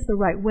at this the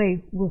right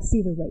way, we'll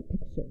see the right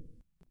picture.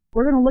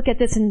 We're going to look at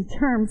this in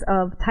terms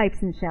of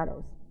types and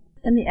shadows.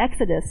 In the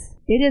Exodus,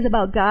 it is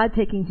about God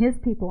taking His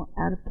people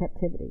out of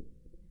captivity.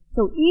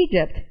 So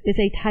Egypt is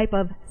a type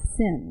of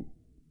sin,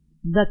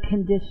 the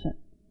condition,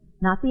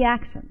 not the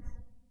actions.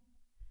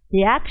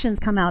 The actions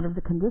come out of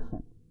the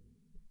condition.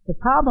 The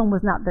problem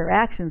was not their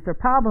actions, their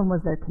problem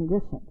was their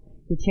condition.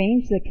 You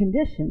change the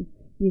condition,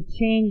 you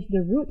change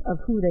the root of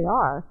who they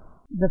are,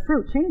 the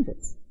fruit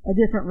changes. A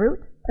different root,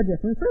 a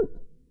different fruit.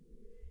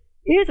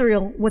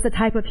 Israel was a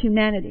type of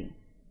humanity.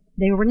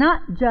 They were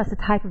not just a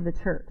type of the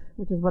church,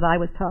 which is what I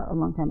was taught a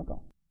long time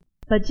ago.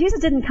 But Jesus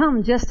didn't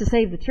come just to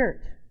save the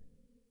church.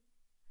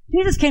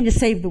 Jesus came to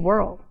save the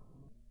world.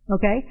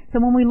 Okay? So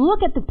when we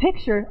look at the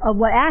picture of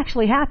what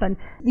actually happened,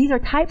 these are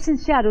types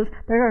and shadows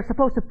that are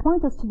supposed to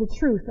point us to the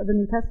truth of the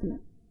New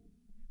Testament.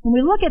 When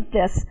we look at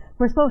this,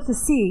 we're supposed to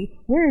see,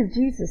 where is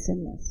Jesus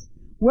in this?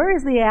 Where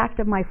is the act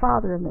of my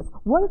Father in this?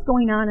 What is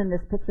going on in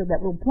this picture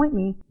that will point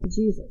me to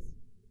Jesus?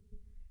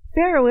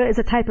 Pharaoh is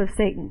a type of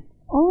Satan,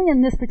 only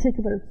in this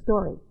particular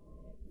story.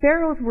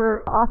 Pharaohs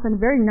were often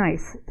very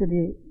nice to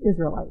the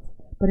Israelites.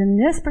 But in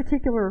this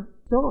particular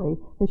story,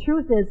 the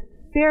truth is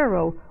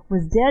Pharaoh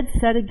was dead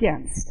set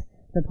against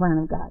the plan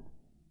of God.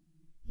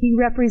 He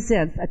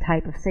represents a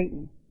type of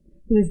Satan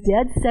who is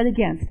dead set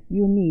against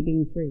you and me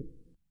being free.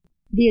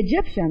 The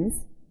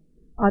Egyptians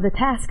are the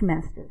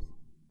taskmasters.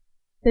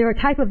 They are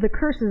a type of the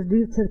curses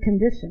due to the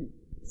condition: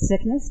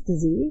 sickness,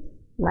 disease,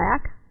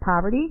 lack,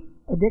 poverty,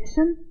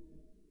 addiction.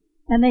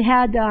 And they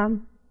had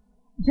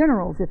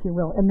generals, if you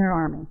will, in their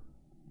army,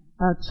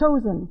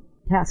 chosen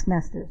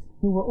taskmasters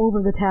who were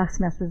over the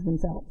taskmasters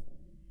themselves.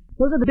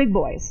 Those are the big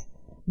boys: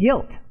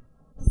 guilt,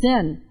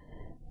 sin,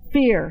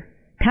 fear,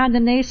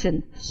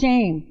 condemnation,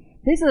 shame.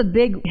 These are the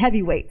big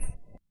heavyweights.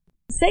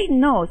 Satan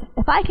knows,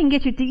 if I can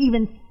get you to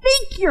even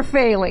think you're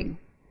failing,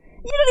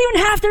 you don't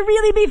even have to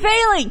really be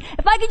failing.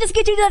 If I can just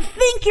get you to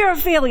think you're a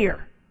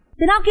failure,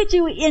 then I'll get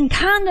you in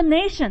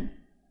condemnation.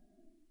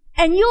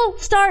 And you'll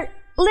start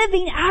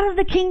living out of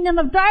the kingdom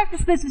of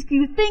darkness because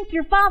you think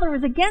your Father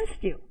is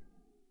against you.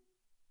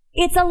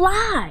 It's a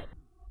lie.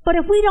 But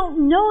if we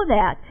don't know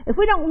that, if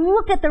we don't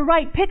look at the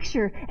right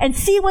picture and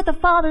see what the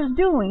Father's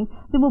doing,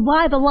 then we'll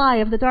buy the lie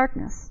of the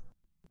darkness.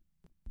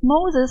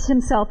 Moses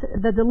himself,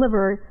 the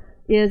deliverer,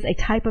 is a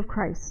type of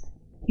Christ.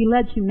 He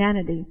led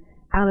humanity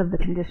out of the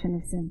condition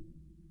of sin.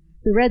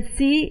 The Red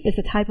Sea is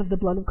a type of the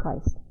blood of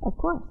Christ. Of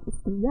course,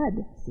 it's the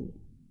Red Sea.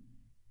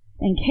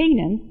 And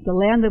Canaan, the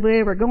land of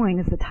where we're going,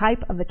 is the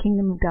type of the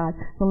kingdom of God,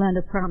 the land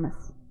of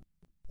promise.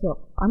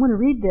 So I'm going to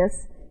read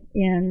this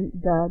in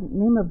the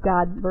Name of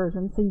God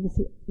version, so you can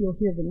see, you'll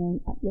hear the name,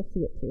 you'll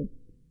see it too.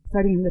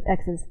 Starting with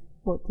Exodus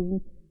 14,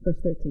 verse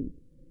 13.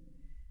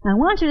 And I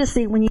want you to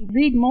see, when you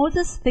read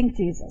Moses, think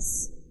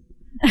Jesus.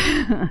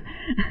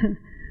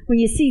 When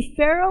you see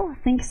Pharaoh,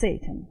 think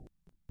Satan.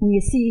 When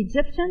you see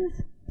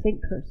Egyptians,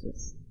 think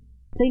curses.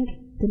 Think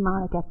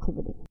demonic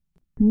activity.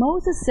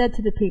 Moses said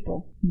to the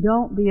people,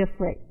 don't be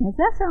afraid. Does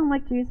that sound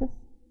like Jesus?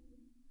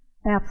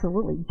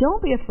 Absolutely.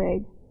 Don't be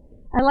afraid.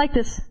 I like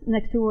this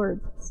next two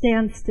words,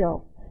 stand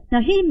still. Now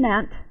he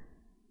meant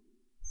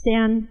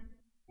stand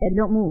and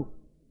don't move.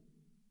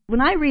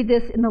 When I read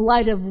this in the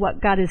light of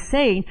what God is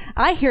saying,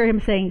 I hear him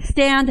saying,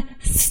 stand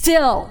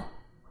still.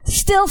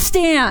 Still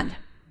stand.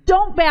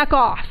 Don't back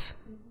off.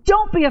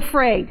 Don't be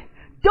afraid.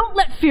 Don't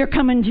let fear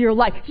come into your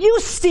life. You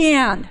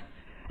stand.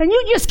 And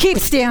you just keep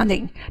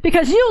standing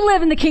because you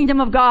live in the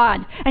kingdom of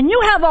God and you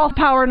have all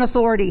power and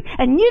authority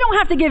and you don't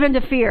have to give in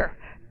to fear.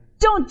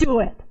 Don't do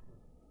it.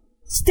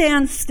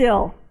 Stand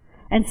still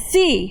and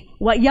see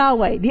what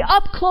Yahweh, the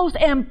up-close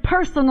and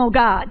personal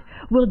God,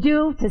 will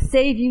do to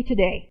save you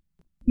today.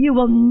 You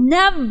will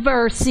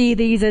never see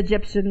these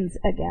Egyptians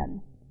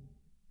again.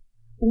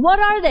 What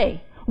are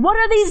they? What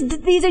are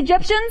these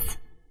Egyptians?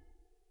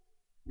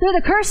 They're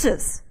the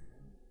curses.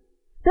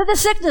 They're the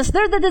sickness.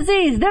 They're the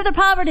disease. They're the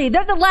poverty.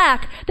 They're the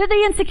lack. They're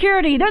the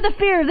insecurity. They're the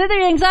fear. They're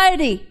the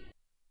anxiety.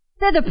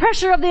 They're the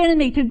pressure of the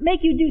enemy to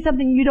make you do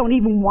something you don't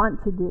even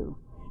want to do.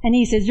 And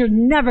he says, you're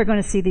never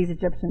going to see these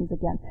Egyptians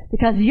again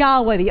because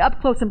Yahweh, the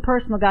up-close and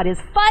personal God, is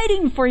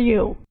fighting for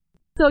you.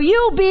 So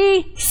you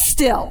be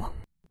still.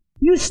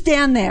 You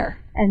stand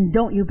there and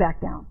don't you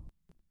back down.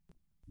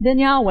 Then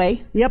Yahweh,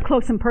 the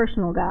up-close and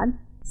personal God,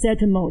 said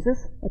to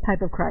Moses, a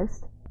type of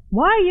Christ,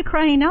 why are you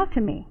crying out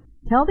to me?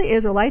 Tell the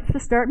Israelites to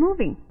start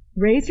moving.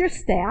 Raise your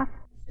staff,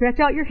 stretch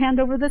out your hand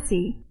over the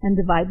sea, and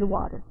divide the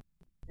water.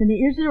 Then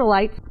the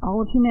Israelites,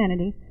 all of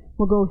humanity,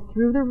 will go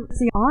through the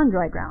sea on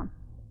dry ground.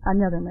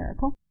 Another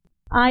miracle.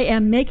 I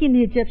am making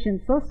the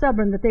Egyptians so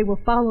stubborn that they will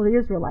follow the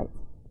Israelites.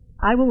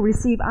 I will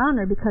receive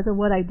honor because of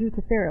what I do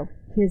to Pharaoh,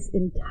 his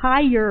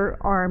entire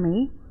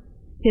army,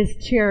 his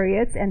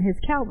chariots, and his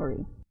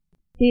cavalry.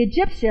 The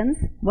Egyptians,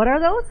 what are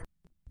those?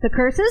 The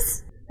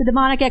curses, the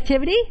demonic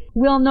activity,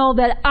 will know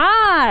that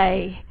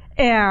I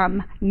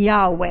am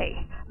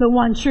Yahweh, the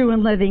one true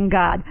and living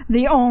God,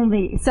 the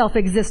only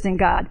self-existent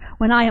God,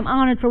 when I am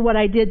honored for what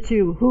I did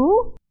to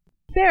who?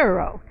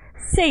 Pharaoh,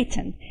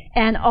 Satan,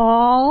 and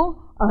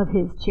all of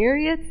his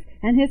chariots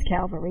and his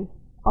cavalry,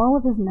 all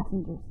of his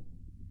messengers.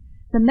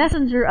 The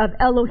messenger of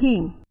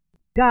Elohim,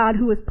 God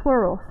who is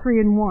plural, three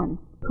in one,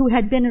 who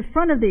had been in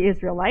front of the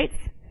Israelites,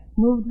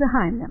 moved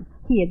behind them.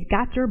 He has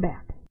got your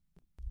back.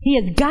 He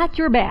has got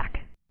your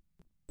back.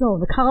 So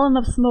the column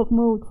of smoke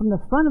moved from the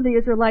front of the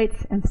Israelites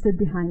and stood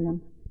behind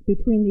them,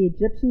 between the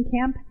Egyptian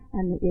camp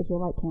and the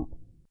Israelite camp.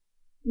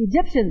 The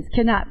Egyptians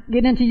cannot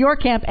get into your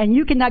camp, and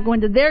you cannot go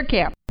into their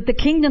camp. The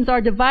kingdoms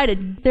are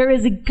divided. There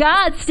is a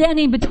God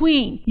standing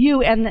between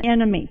you and the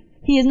enemy.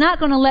 He is not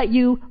going to let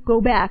you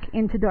go back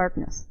into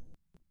darkness.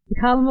 The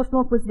column of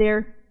smoke was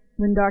there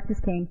when darkness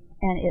came,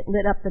 and it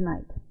lit up the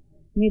night.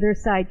 Neither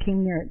side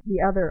came near it,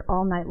 the other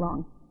all night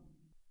long.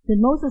 Then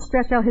Moses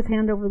stretched out his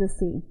hand over the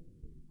sea.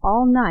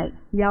 All night,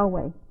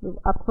 Yahweh, the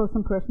up-close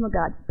and personal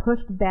God,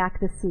 pushed back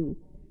the sea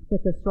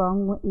with a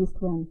strong east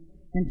wind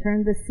and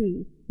turned the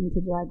sea into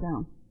dry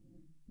ground.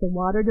 the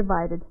water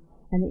divided,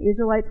 and the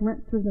Israelites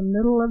went through the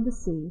middle of the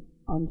sea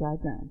on dry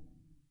ground.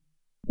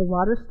 The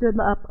water stood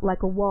up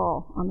like a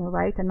wall on their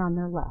right and on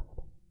their left.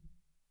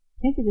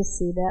 Can't you just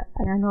see that?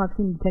 I know I've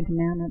seen the Ten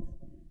Commandments.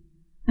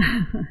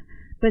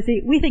 But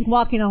see, we think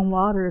walking on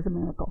water is a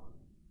miracle.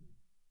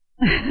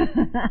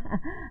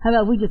 How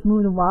about we just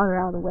move the water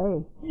out of the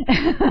way?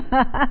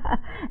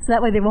 So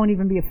that way they won't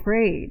even be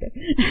afraid.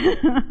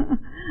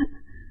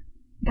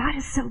 God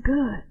is so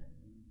good.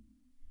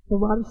 The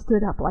water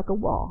stood up like a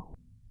wall.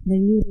 They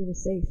knew they were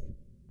safe.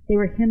 They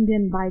were hemmed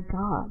in by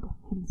God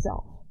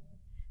himself.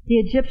 The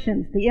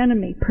Egyptians, the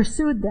enemy,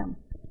 pursued them.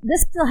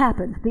 This still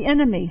happens. The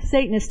enemy,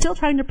 Satan, is still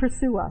trying to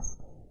pursue us.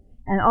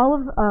 And all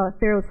of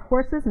Pharaoh's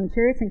horses and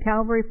chariots and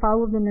cavalry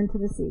followed them into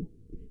the sea.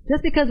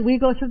 Just because we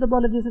go through the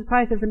blood of Jesus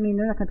Christ doesn't mean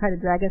they're not going to try to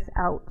drag us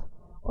out,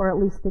 or at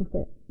least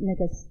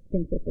make us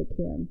think that they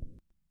can.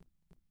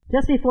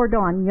 Just before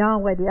dawn,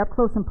 Yahweh, the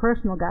up-close and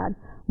personal God,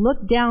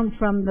 looked down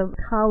from the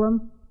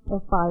column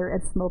of fire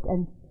and smoke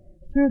and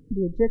threw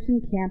the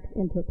Egyptian camp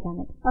into a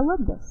panic. I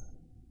love this.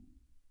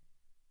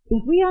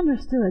 If we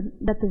understood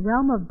that the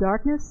realm of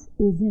darkness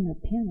is in a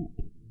panic,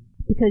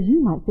 because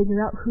you might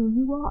figure out who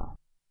you are.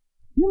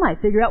 You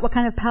might figure out what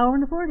kind of power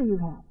and authority you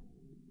have.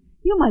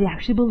 You might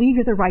actually believe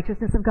you're the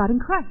righteousness of God in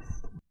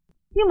Christ.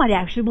 You might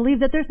actually believe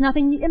that there's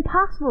nothing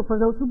impossible for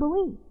those who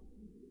believe.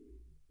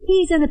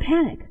 He's in a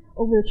panic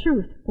over the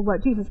truth of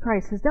what Jesus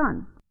Christ has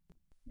done.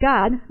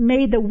 God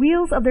made the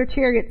wheels of their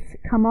chariots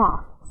come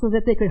off so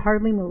that they could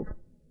hardly move.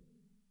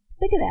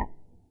 Think of that.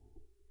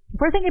 If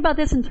we're thinking about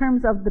this in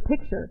terms of the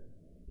picture,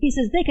 he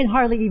says, they can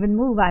hardly even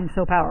move, I'm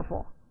so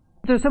powerful.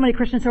 There's so many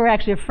Christians who are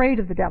actually afraid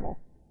of the devil,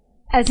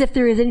 as if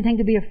there is anything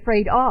to be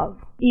afraid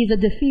of. He's a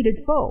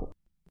defeated foe.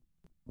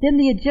 Then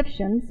the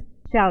Egyptians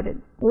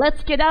shouted,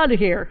 let's get out of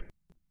here.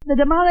 The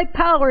demonic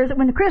powers,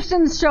 when the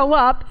Christians show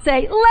up,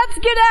 say, let's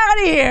get out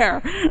of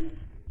here.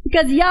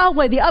 Because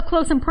Yahweh, the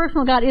up-close and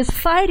personal God, is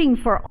fighting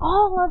for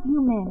all of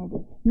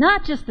humanity,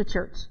 not just the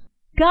church.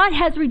 God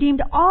has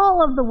redeemed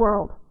all of the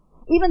world,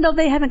 even though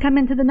they haven't come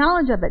into the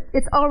knowledge of it.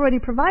 It's already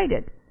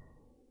provided.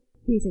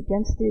 He's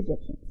against the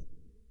Egyptians.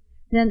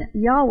 Then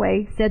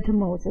Yahweh said to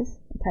Moses,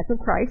 a type of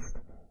Christ,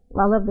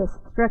 I love this,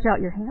 stretch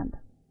out your hand.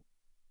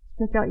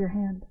 Stretch out your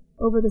hand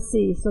over the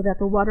sea so that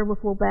the water will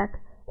flow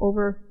back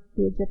over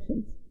the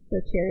Egyptians,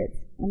 their chariots,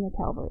 and their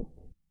cavalry.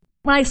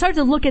 When I start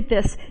to look at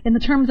this in the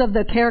terms of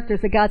the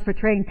characters that God's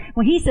portraying,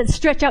 when he said,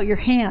 stretch out your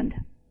hand,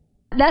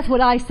 that's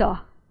what I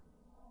saw.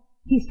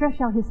 He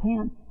stretched out his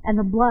hand, and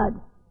the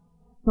blood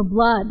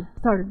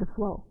started to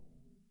flow.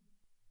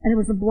 And it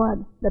was the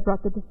blood that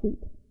brought the defeat.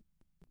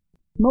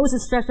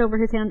 Moses stretched over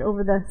his hand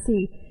over the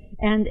sea,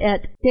 and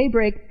at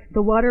daybreak,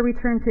 the water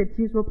returned to its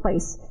usual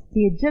place.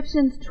 The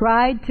Egyptians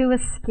tried to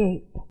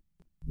escape.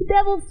 The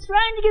devil's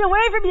trying to get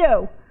away from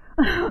you!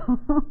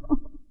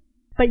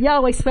 But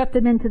Yahweh swept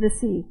them into the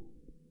sea.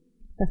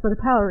 That's where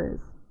the power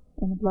is,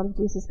 in the blood of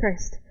Jesus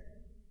Christ.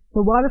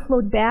 The water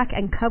flowed back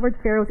and covered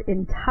Pharaoh's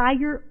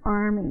entire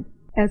army,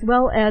 as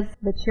well as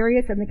the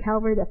chariots and the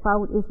cavalry that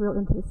followed Israel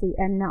into the sea,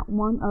 and not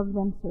one of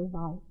them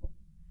survived.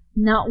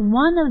 Not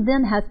one of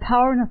them has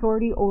power and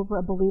authority over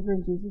a believer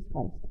in Jesus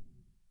Christ.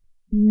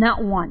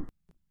 Not one.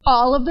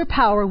 All of their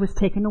power was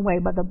taken away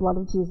by the blood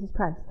of Jesus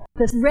Christ.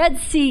 The Red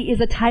Sea is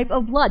a type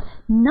of blood.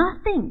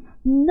 Nothing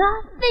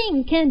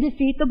can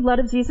defeat the blood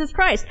of Jesus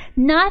Christ.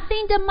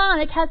 Nothing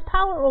demonic has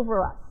power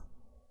over us.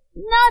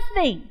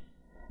 Nothing.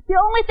 The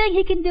only thing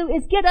he can do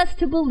is get us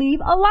to believe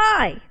a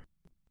lie.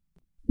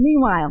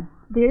 Meanwhile,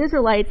 the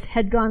Israelites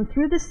had gone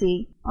through the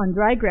sea on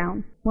dry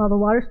ground, while the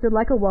water stood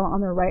like a wall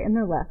on their right and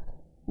their left.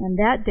 And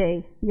that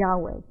day,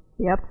 Yahweh,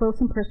 the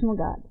up-close and personal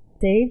God,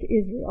 saved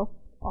Israel,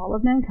 all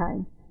of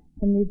mankind,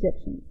 from the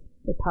Egyptians,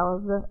 the power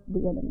of the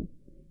enemy.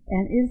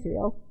 And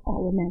Israel,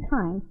 all of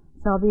mankind,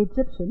 saw the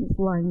Egyptians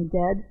lying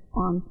dead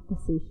on the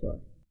seashore.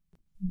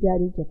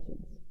 Dead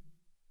Egyptians.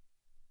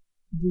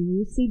 Do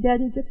you see dead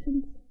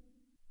Egyptians?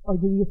 Or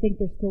do you think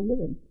they're still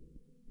living?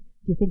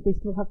 Do you think they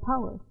still have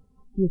power?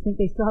 Do you think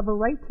they still have a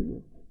right to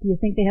you? Do you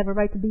think they have a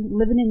right to be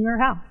living in your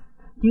house?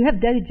 Do you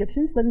have dead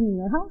Egyptians living in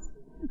your house?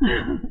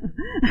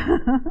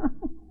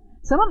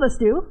 Some of us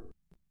do.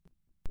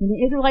 When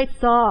the Israelites,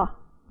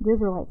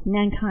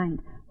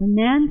 mankind, when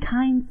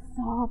mankind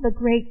saw the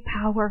great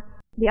power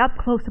the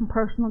up-close and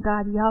personal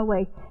God,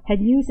 Yahweh,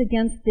 had used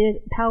against the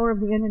power of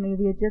the enemy,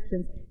 the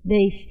Egyptians,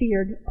 they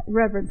feared,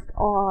 reverenced,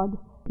 awed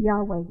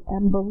Yahweh,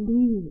 and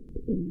believed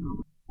in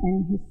Yahweh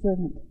and in his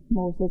servant,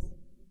 Moses,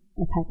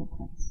 a type of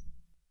Christ.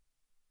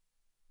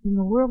 When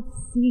the world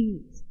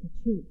sees the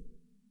truth,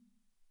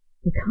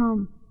 they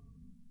come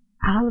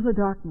out of the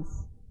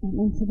darkness and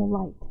into the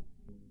light.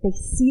 They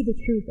see the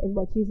truth of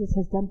what Jesus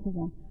has done for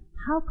them.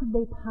 How could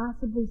they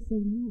possibly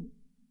say no?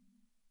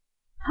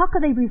 How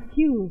could they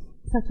refuse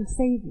such a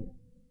Savior?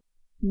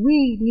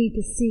 We need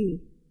to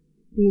see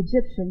the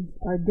Egyptians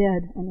are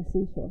dead on the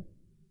seashore.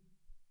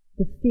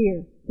 The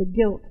fear, the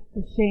guilt,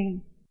 the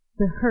shame,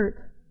 the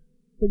hurt,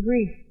 the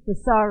grief, the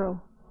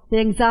sorrow, the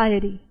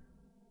anxiety,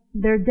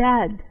 they're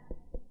dead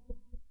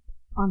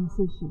on the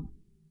seashore.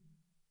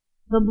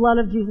 The blood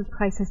of Jesus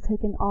Christ has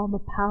taken all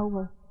the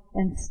power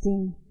and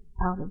sting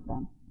out of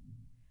them.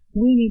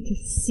 We need to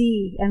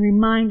see and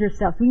remind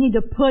ourselves. We need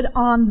to put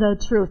on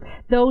the truth.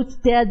 Those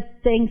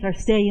dead things are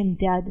staying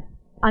dead.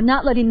 I'm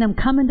not letting them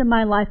come into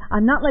my life.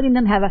 I'm not letting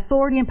them have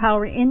authority and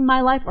power in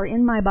my life or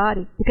in my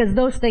body, because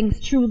those things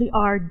truly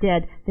are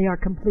dead. They are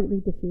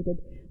completely defeated.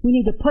 We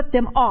need to put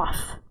them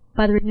off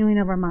by the renewing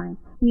of our mind.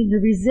 We need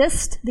to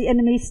resist the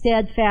enemy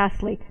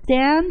steadfastly.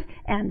 Stand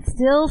and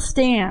still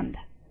stand.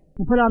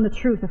 And put on the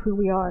truth of who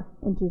we are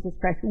in Jesus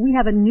Christ. We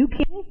have a new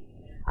king,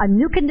 a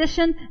new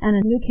condition, and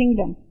a new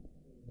kingdom.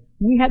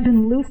 We have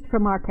been loosed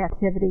from our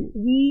captivity.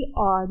 We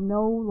are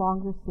no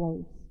longer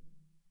slaves.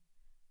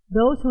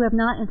 Those who have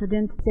not entered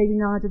into saving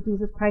knowledge of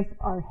Jesus Christ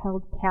are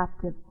held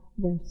captive.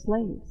 They're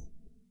slaves.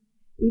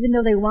 Even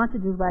though they want to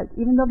do right,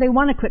 even though they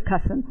want to quit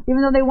cussing,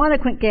 even though they want to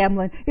quit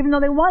gambling, even though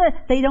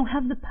they don't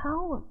have the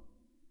power.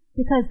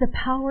 Because the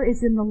power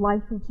is in the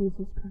life of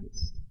Jesus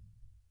Christ.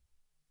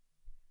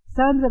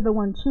 Sons of the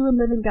one true and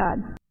living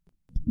God.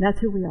 That's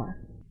who we are.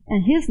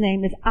 And His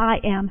name is I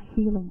am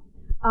healing.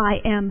 I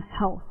am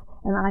health.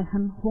 And I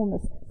am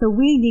wholeness. So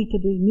we need to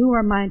renew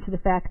our mind to the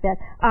fact that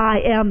I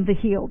am the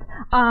healed,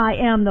 I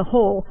am the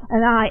whole,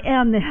 and I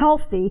am the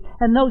healthy,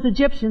 and those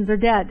Egyptians are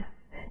dead.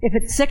 If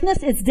it's sickness,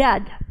 it's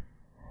dead.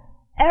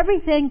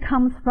 Everything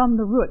comes from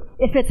the root.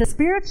 If it's a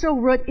spiritual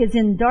root is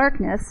in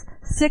darkness,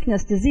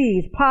 sickness,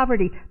 disease,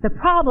 poverty, the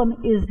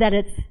problem is that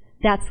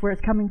that's where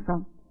it's coming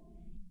from.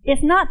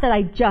 It's not that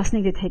I just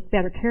need to take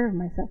better care of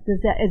myself.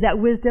 Is that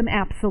wisdom?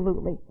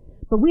 Absolutely.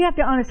 But we have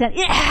to understand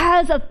it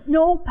has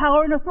no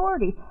power and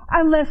authority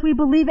unless we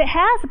believe it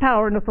has the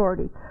power and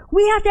authority.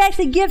 We have to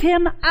actually give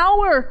Him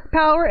our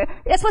power.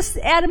 That's what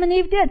Adam and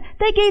Eve did.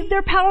 They gave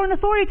their power and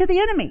authority to the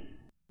enemy.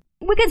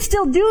 We can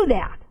still do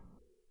that.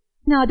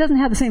 Now, it doesn't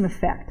have the same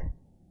effect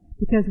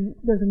because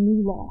there's a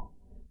new law.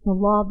 The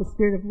law of the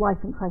Spirit of life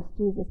in Christ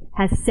Jesus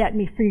has set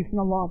me free from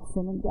the law of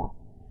sin and death.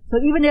 So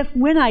even if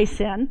when I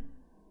sin,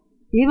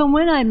 even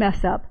when I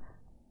mess up,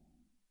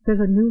 there's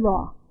a new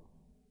law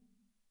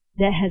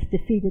that has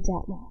defeated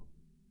that law.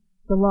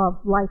 The law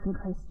of life in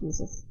Christ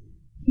Jesus.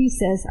 He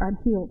says, I'm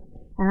healed.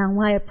 And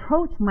when I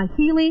approach my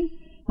healing,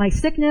 my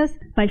sickness,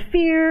 my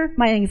fear,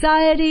 my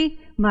anxiety,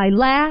 my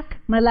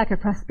lack of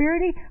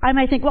prosperity, I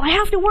might think, well, I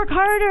have to work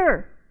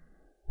harder.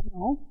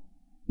 No.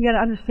 You got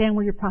to understand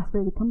where your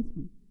prosperity comes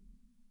from.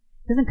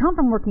 It doesn't come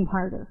from working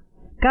harder.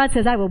 God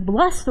says, I will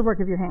bless the work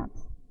of your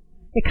hands.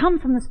 It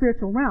comes from the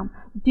spiritual realm.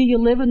 Do you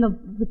live in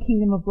the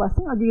kingdom of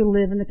blessing, or do you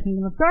live in the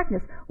kingdom of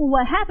darkness? Well,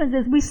 what happens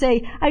is we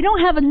say, I don't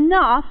have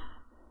enough,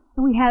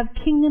 and we have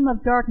kingdom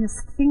of darkness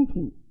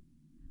thinking.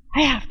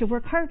 I have to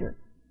work harder.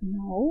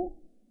 No.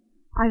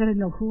 I got to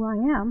know who I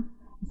am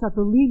and start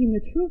believing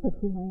the truth of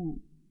who I am.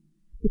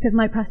 Because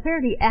my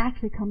prosperity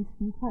actually comes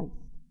from Christ.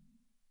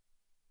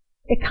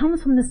 It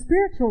comes from the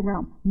spiritual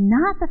realm,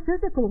 not the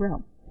physical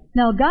realm.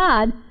 Now,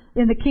 God,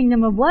 in the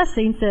kingdom of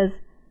blessing, says,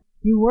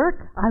 you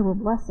work, I will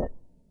bless it.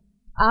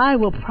 I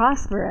will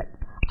prosper it.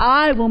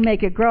 I will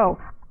make it grow.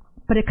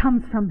 But it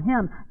comes from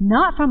Him,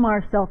 not from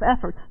our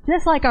self-effort.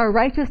 Just like our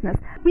righteousness.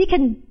 We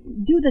can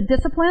do the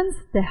disciplines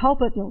to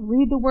help us,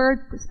 read the Word,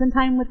 spend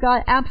time with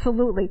God,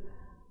 absolutely.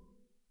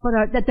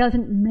 But that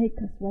doesn't make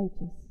us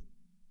righteous.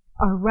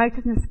 Our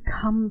righteousness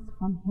comes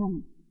from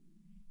Him.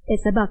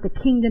 It's about the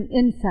kingdom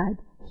inside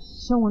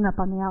showing up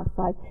on the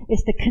outside.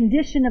 It's the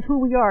condition of who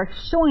we are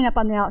showing up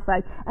on the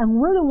outside. And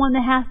we're the one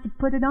that has to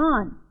put it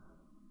on.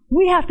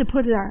 We have to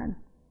put it on.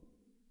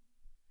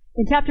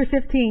 In chapter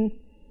 15,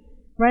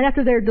 right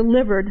after they're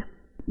delivered,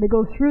 they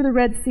go through the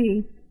Red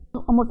Sea.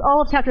 Almost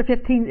all of chapter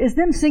 15 is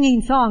them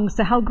singing songs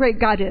to how great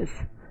God is.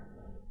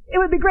 It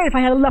would be great if I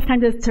had enough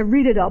time to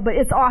read it all, but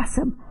it's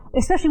awesome.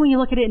 Especially when you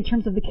look at it in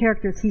terms of the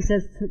characters He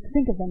says to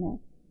think of them as.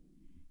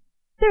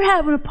 They're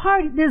having a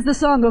party. There's the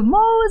song of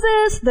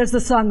Moses. There's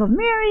the song of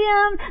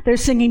Miriam. They're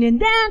singing and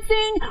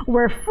dancing.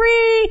 We're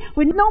free.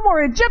 With no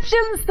more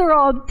Egyptians. They're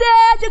all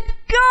dead. Just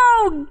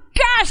go.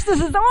 Gosh,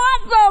 this is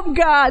awesome,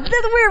 God.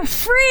 We're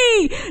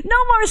free.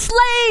 No more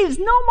slaves.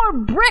 No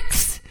more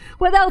bricks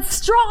without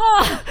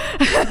straw.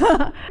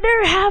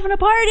 They're having a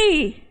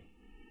party.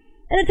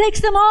 And it takes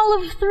them all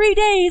of 3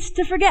 days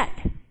to forget.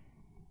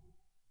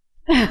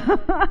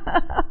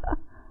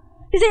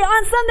 You see,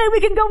 on Sunday we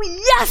can go,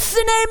 yes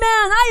and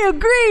amen, I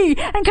agree.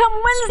 And come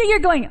Wednesday you're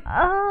going,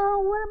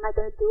 oh, what am I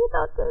going to do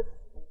about this?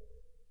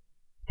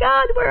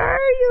 God, where are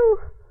you?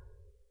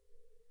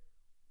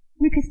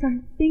 We can start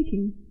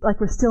thinking like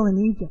we're still in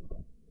Egypt.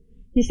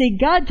 You see,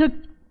 God took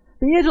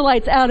the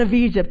Israelites out of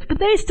Egypt, but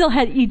they still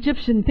had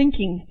Egyptian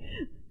thinking.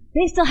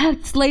 They still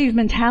had slave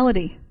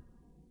mentality.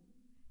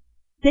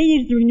 They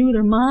needed to renew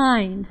their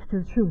mind to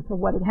the truth of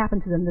what had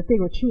happened to them, that they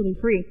were truly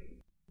free.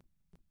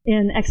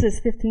 In Exodus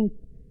 15,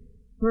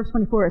 Verse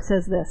 24, it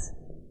says this.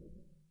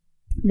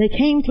 They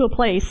came to a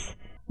place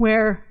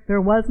where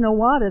there was no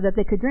water that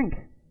they could drink.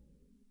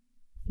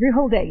 3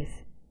 whole days.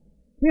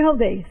 3 whole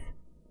days.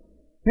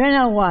 Ran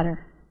out of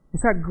water. They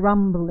start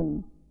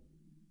grumbling.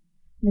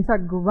 And they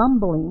start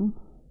grumbling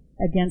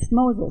against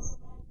Moses.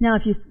 Now,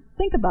 if you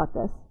think about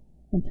this,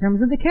 In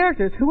terms of the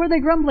characters, who are they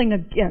grumbling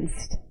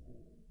against?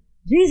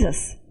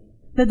 Jesus,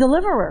 the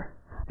deliverer.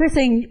 They're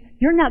saying,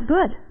 you're not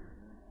good.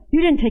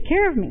 You didn't take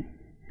care of me.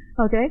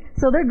 Okay?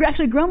 So they're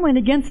actually grumbling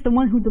against the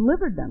one who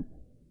delivered them.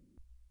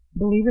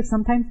 Believers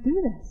sometimes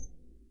do this.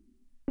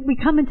 We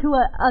come into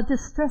a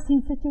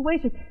distressing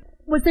situation.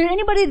 Was there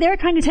anybody there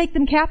trying to take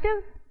them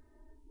captive?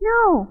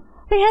 No.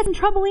 They had some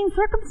troubling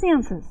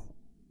circumstances.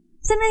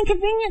 Some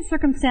inconvenient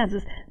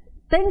circumstances.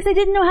 Things they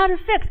didn't know how to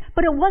fix.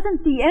 But it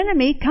wasn't the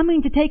enemy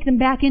coming to take them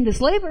back into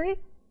slavery.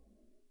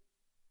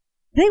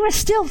 They were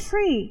still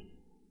free.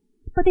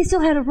 But they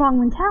still had a wrong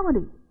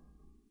mentality.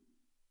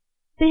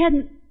 They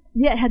hadn't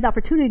yet had the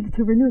opportunity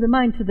to renew their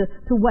mind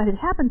to what had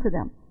happened to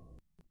them.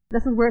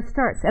 This is where it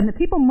starts. And the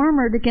people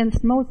murmured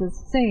against Moses,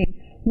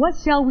 saying, what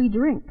shall we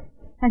drink?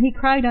 And he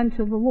cried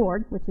unto the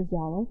Lord, which is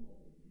Yahweh,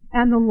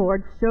 and the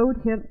Lord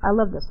showed him, I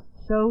love this,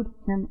 showed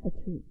him a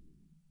tree.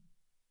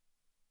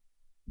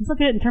 Let's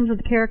look at it in terms of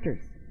the characters.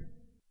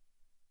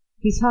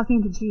 He's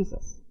talking to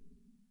Jesus.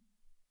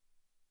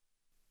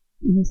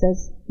 And he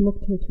says, look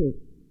to a tree.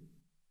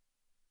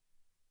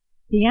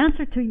 The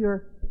answer to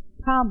your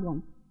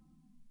problem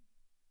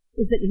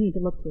is that you need to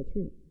look to a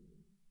tree.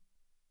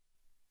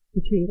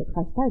 The tree that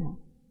Christ died on.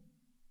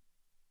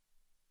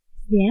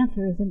 The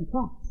answer is in the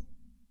cross.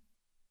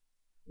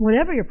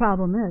 Whatever your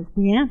problem is,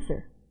 the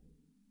answer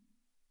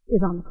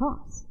is on the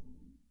cross.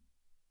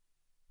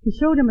 He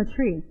showed him a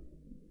tree,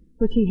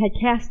 which he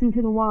had cast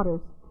into the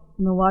waters,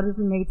 and the waters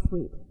were made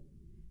sweet.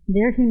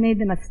 There he made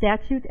them a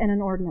statute and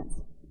an ordinance,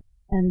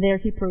 and there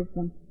he proved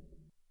them.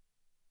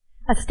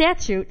 A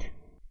statute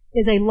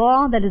is a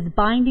law that is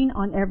binding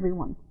on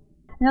everyone.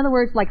 In other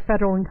words, like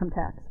federal income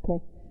tax,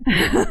 okay?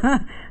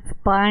 It's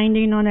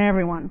binding on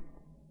everyone.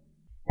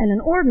 And an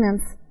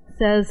ordinance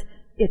says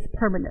it's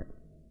permanent.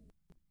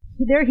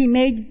 There he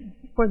made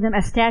for them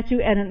a statute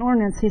and an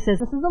ordinance. He says,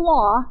 this is a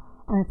law,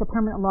 and it's a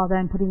permanent law that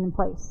I'm putting in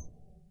place.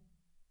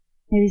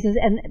 And he says,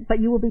 but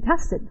you will be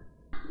tested.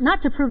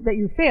 Not to prove that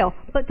you fail,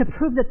 but to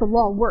prove that the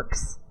law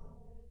works.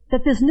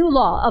 That this new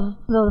law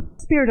of the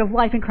Spirit of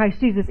life in Christ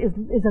Jesus is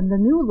in the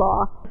new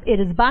law. It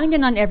is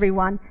binding on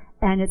everyone,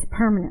 and it's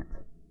permanent.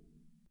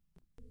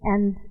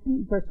 And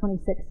verse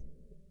 26,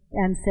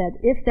 and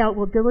said, if thou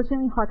wilt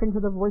diligently hearken to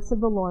the voice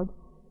of the Lord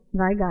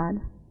thy God,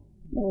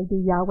 that will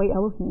be Yahweh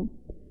Elohim,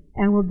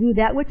 and will do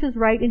that which is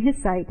right in his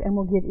sight, and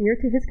will give ear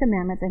to his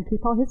commandments, and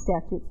keep all his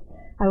statutes,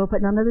 I will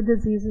put none of the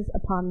diseases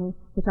upon thee,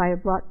 which I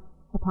have brought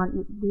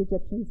upon the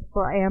Egyptians,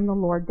 for I am the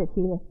Lord that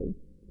healeth thee.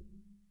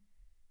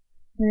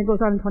 And it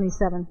goes on in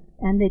 27,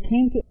 and they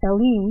came to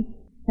Elim,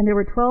 and there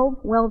were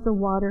 12 wells of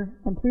water,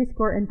 and 70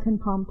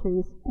 palm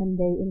trees, and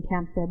they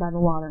encamped there by the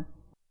water.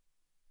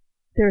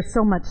 There's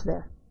so much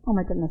there. Oh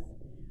my goodness.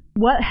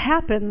 What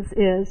happens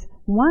is,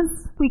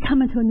 once we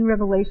come into a new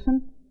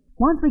revelation,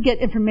 once we get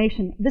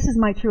information, this is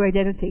my true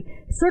identity,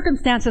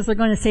 circumstances are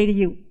going to say to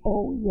you,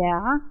 oh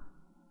yeah?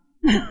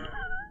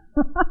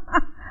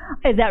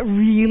 Is that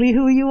really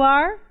who you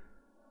are?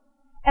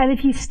 And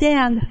if you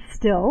stand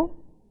still,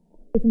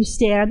 if we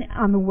stand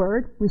on the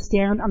Word, we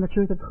stand on the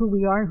truth of who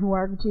we are and who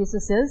our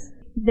Jesus is,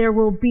 there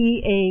will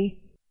be a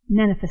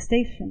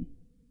manifestation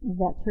of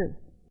that truth.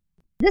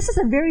 This is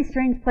a very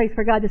strange place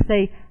for God to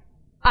say,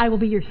 I will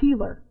be your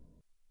healer.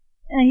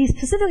 And he's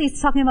specifically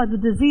talking about the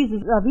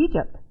diseases of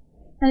Egypt.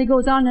 And he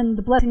goes on in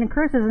the blessing and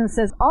curses and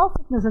says, all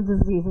sickness and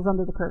disease is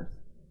under the curse.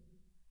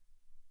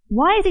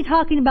 Why is he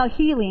talking about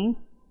healing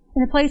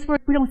in a place where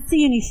we don't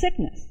see any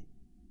sickness?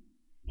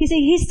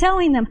 He's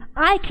telling them,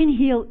 I can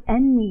heal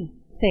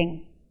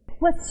anything.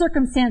 What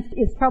circumstance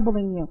is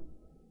troubling you?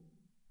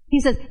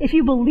 He says, if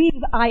you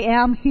believe I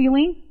am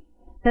healing,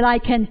 that I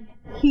can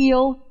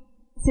heal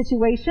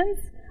situations,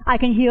 I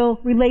can heal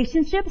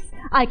relationships,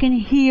 I can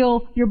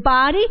heal your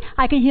body,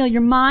 I can heal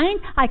your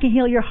mind, I can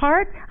heal your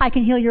heart, I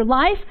can heal your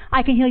life,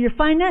 I can heal your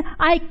finance,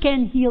 I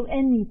can heal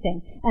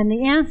anything. And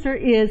the answer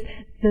is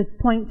to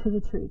point to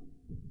the tree.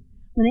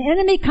 When the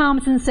enemy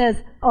comes and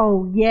says,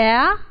 oh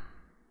yeah?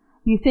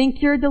 You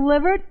think you're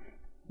delivered?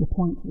 You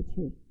point to the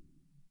tree.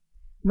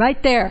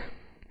 Right there.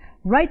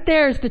 Right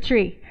there is the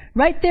tree.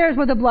 Right there is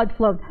where the blood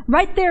flowed.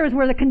 Right there is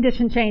where the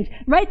condition changed.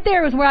 Right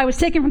there is where I was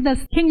taken from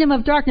this kingdom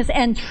of darkness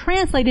and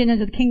translated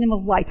into the kingdom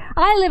of light.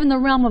 I live in the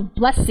realm of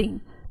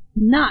blessing,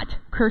 not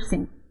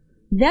cursing.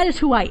 That is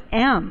who I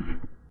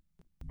am.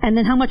 And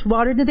then how much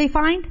water did they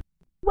find?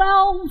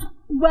 12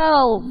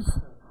 wells.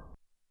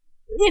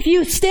 If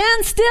you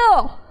stand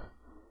still,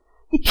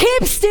 you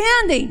keep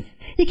standing.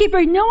 You keep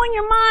renewing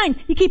your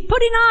mind. You keep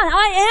putting on,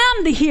 I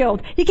am the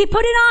healed. You keep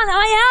putting on,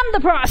 I am the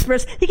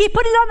prosperous. You keep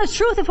putting on the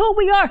truth of who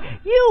we are.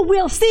 You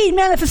will see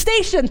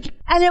manifestation,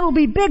 and it will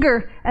be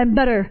bigger and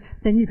better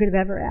than you could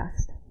have ever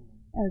asked,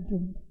 or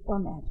dreamed, or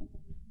imagined.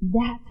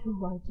 That's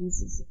who our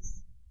Jesus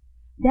is.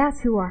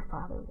 That's who our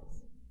Father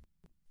is.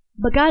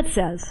 But God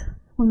says,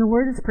 when the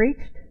Word is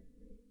preached,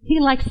 He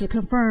likes to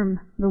confirm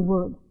the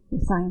Word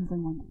with signs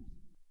and wonders.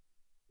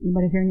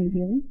 Anybody here need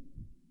healing?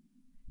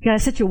 Got a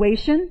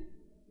situation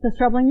that's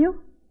troubling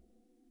you?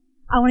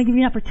 I want to give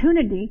you an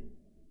opportunity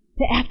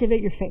to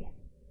activate your faith.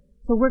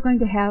 So we're going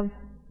to have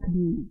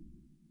communion.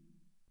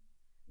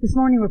 This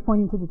morning we're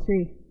pointing to the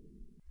tree,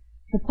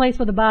 the place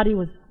where the body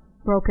was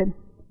broken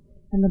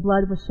and the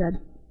blood was shed.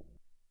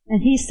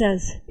 And he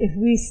says, if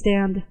we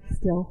stand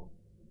still,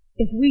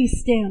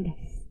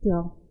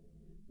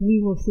 we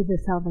will see the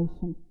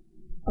salvation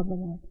of the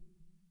Lord.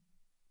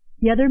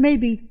 Yeah, there may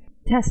be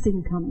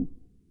testing coming,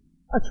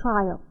 a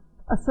trial,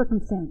 a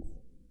circumstance,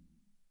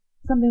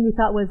 something we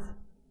thought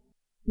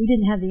we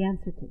didn't have the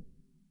answer to.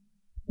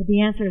 But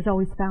the answer is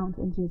always found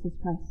in Jesus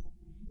Christ.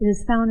 It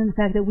is found in the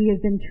fact that we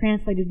have been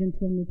translated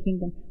into a new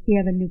kingdom.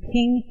 We have a new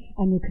king,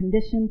 a new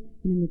condition,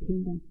 and a new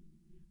kingdom.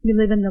 We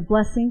live in the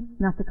blessing,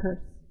 not the curse.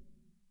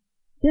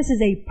 This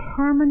is a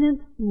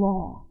permanent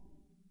law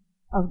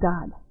of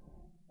God,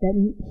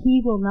 that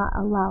he will not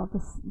allow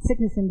the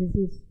sickness and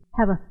disease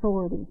have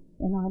authority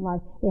in our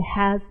life. It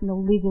has no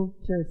legal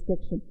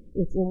jurisdiction.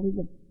 It's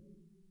illegal.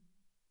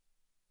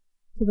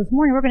 So this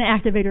morning we're going to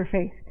activate our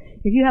faith.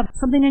 If you have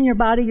something in your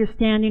body you're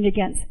standing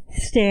against,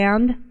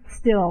 stand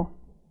still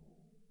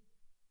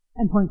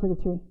and point to the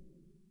tree.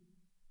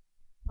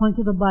 Point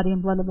to the body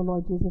and blood of the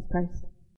Lord Jesus Christ.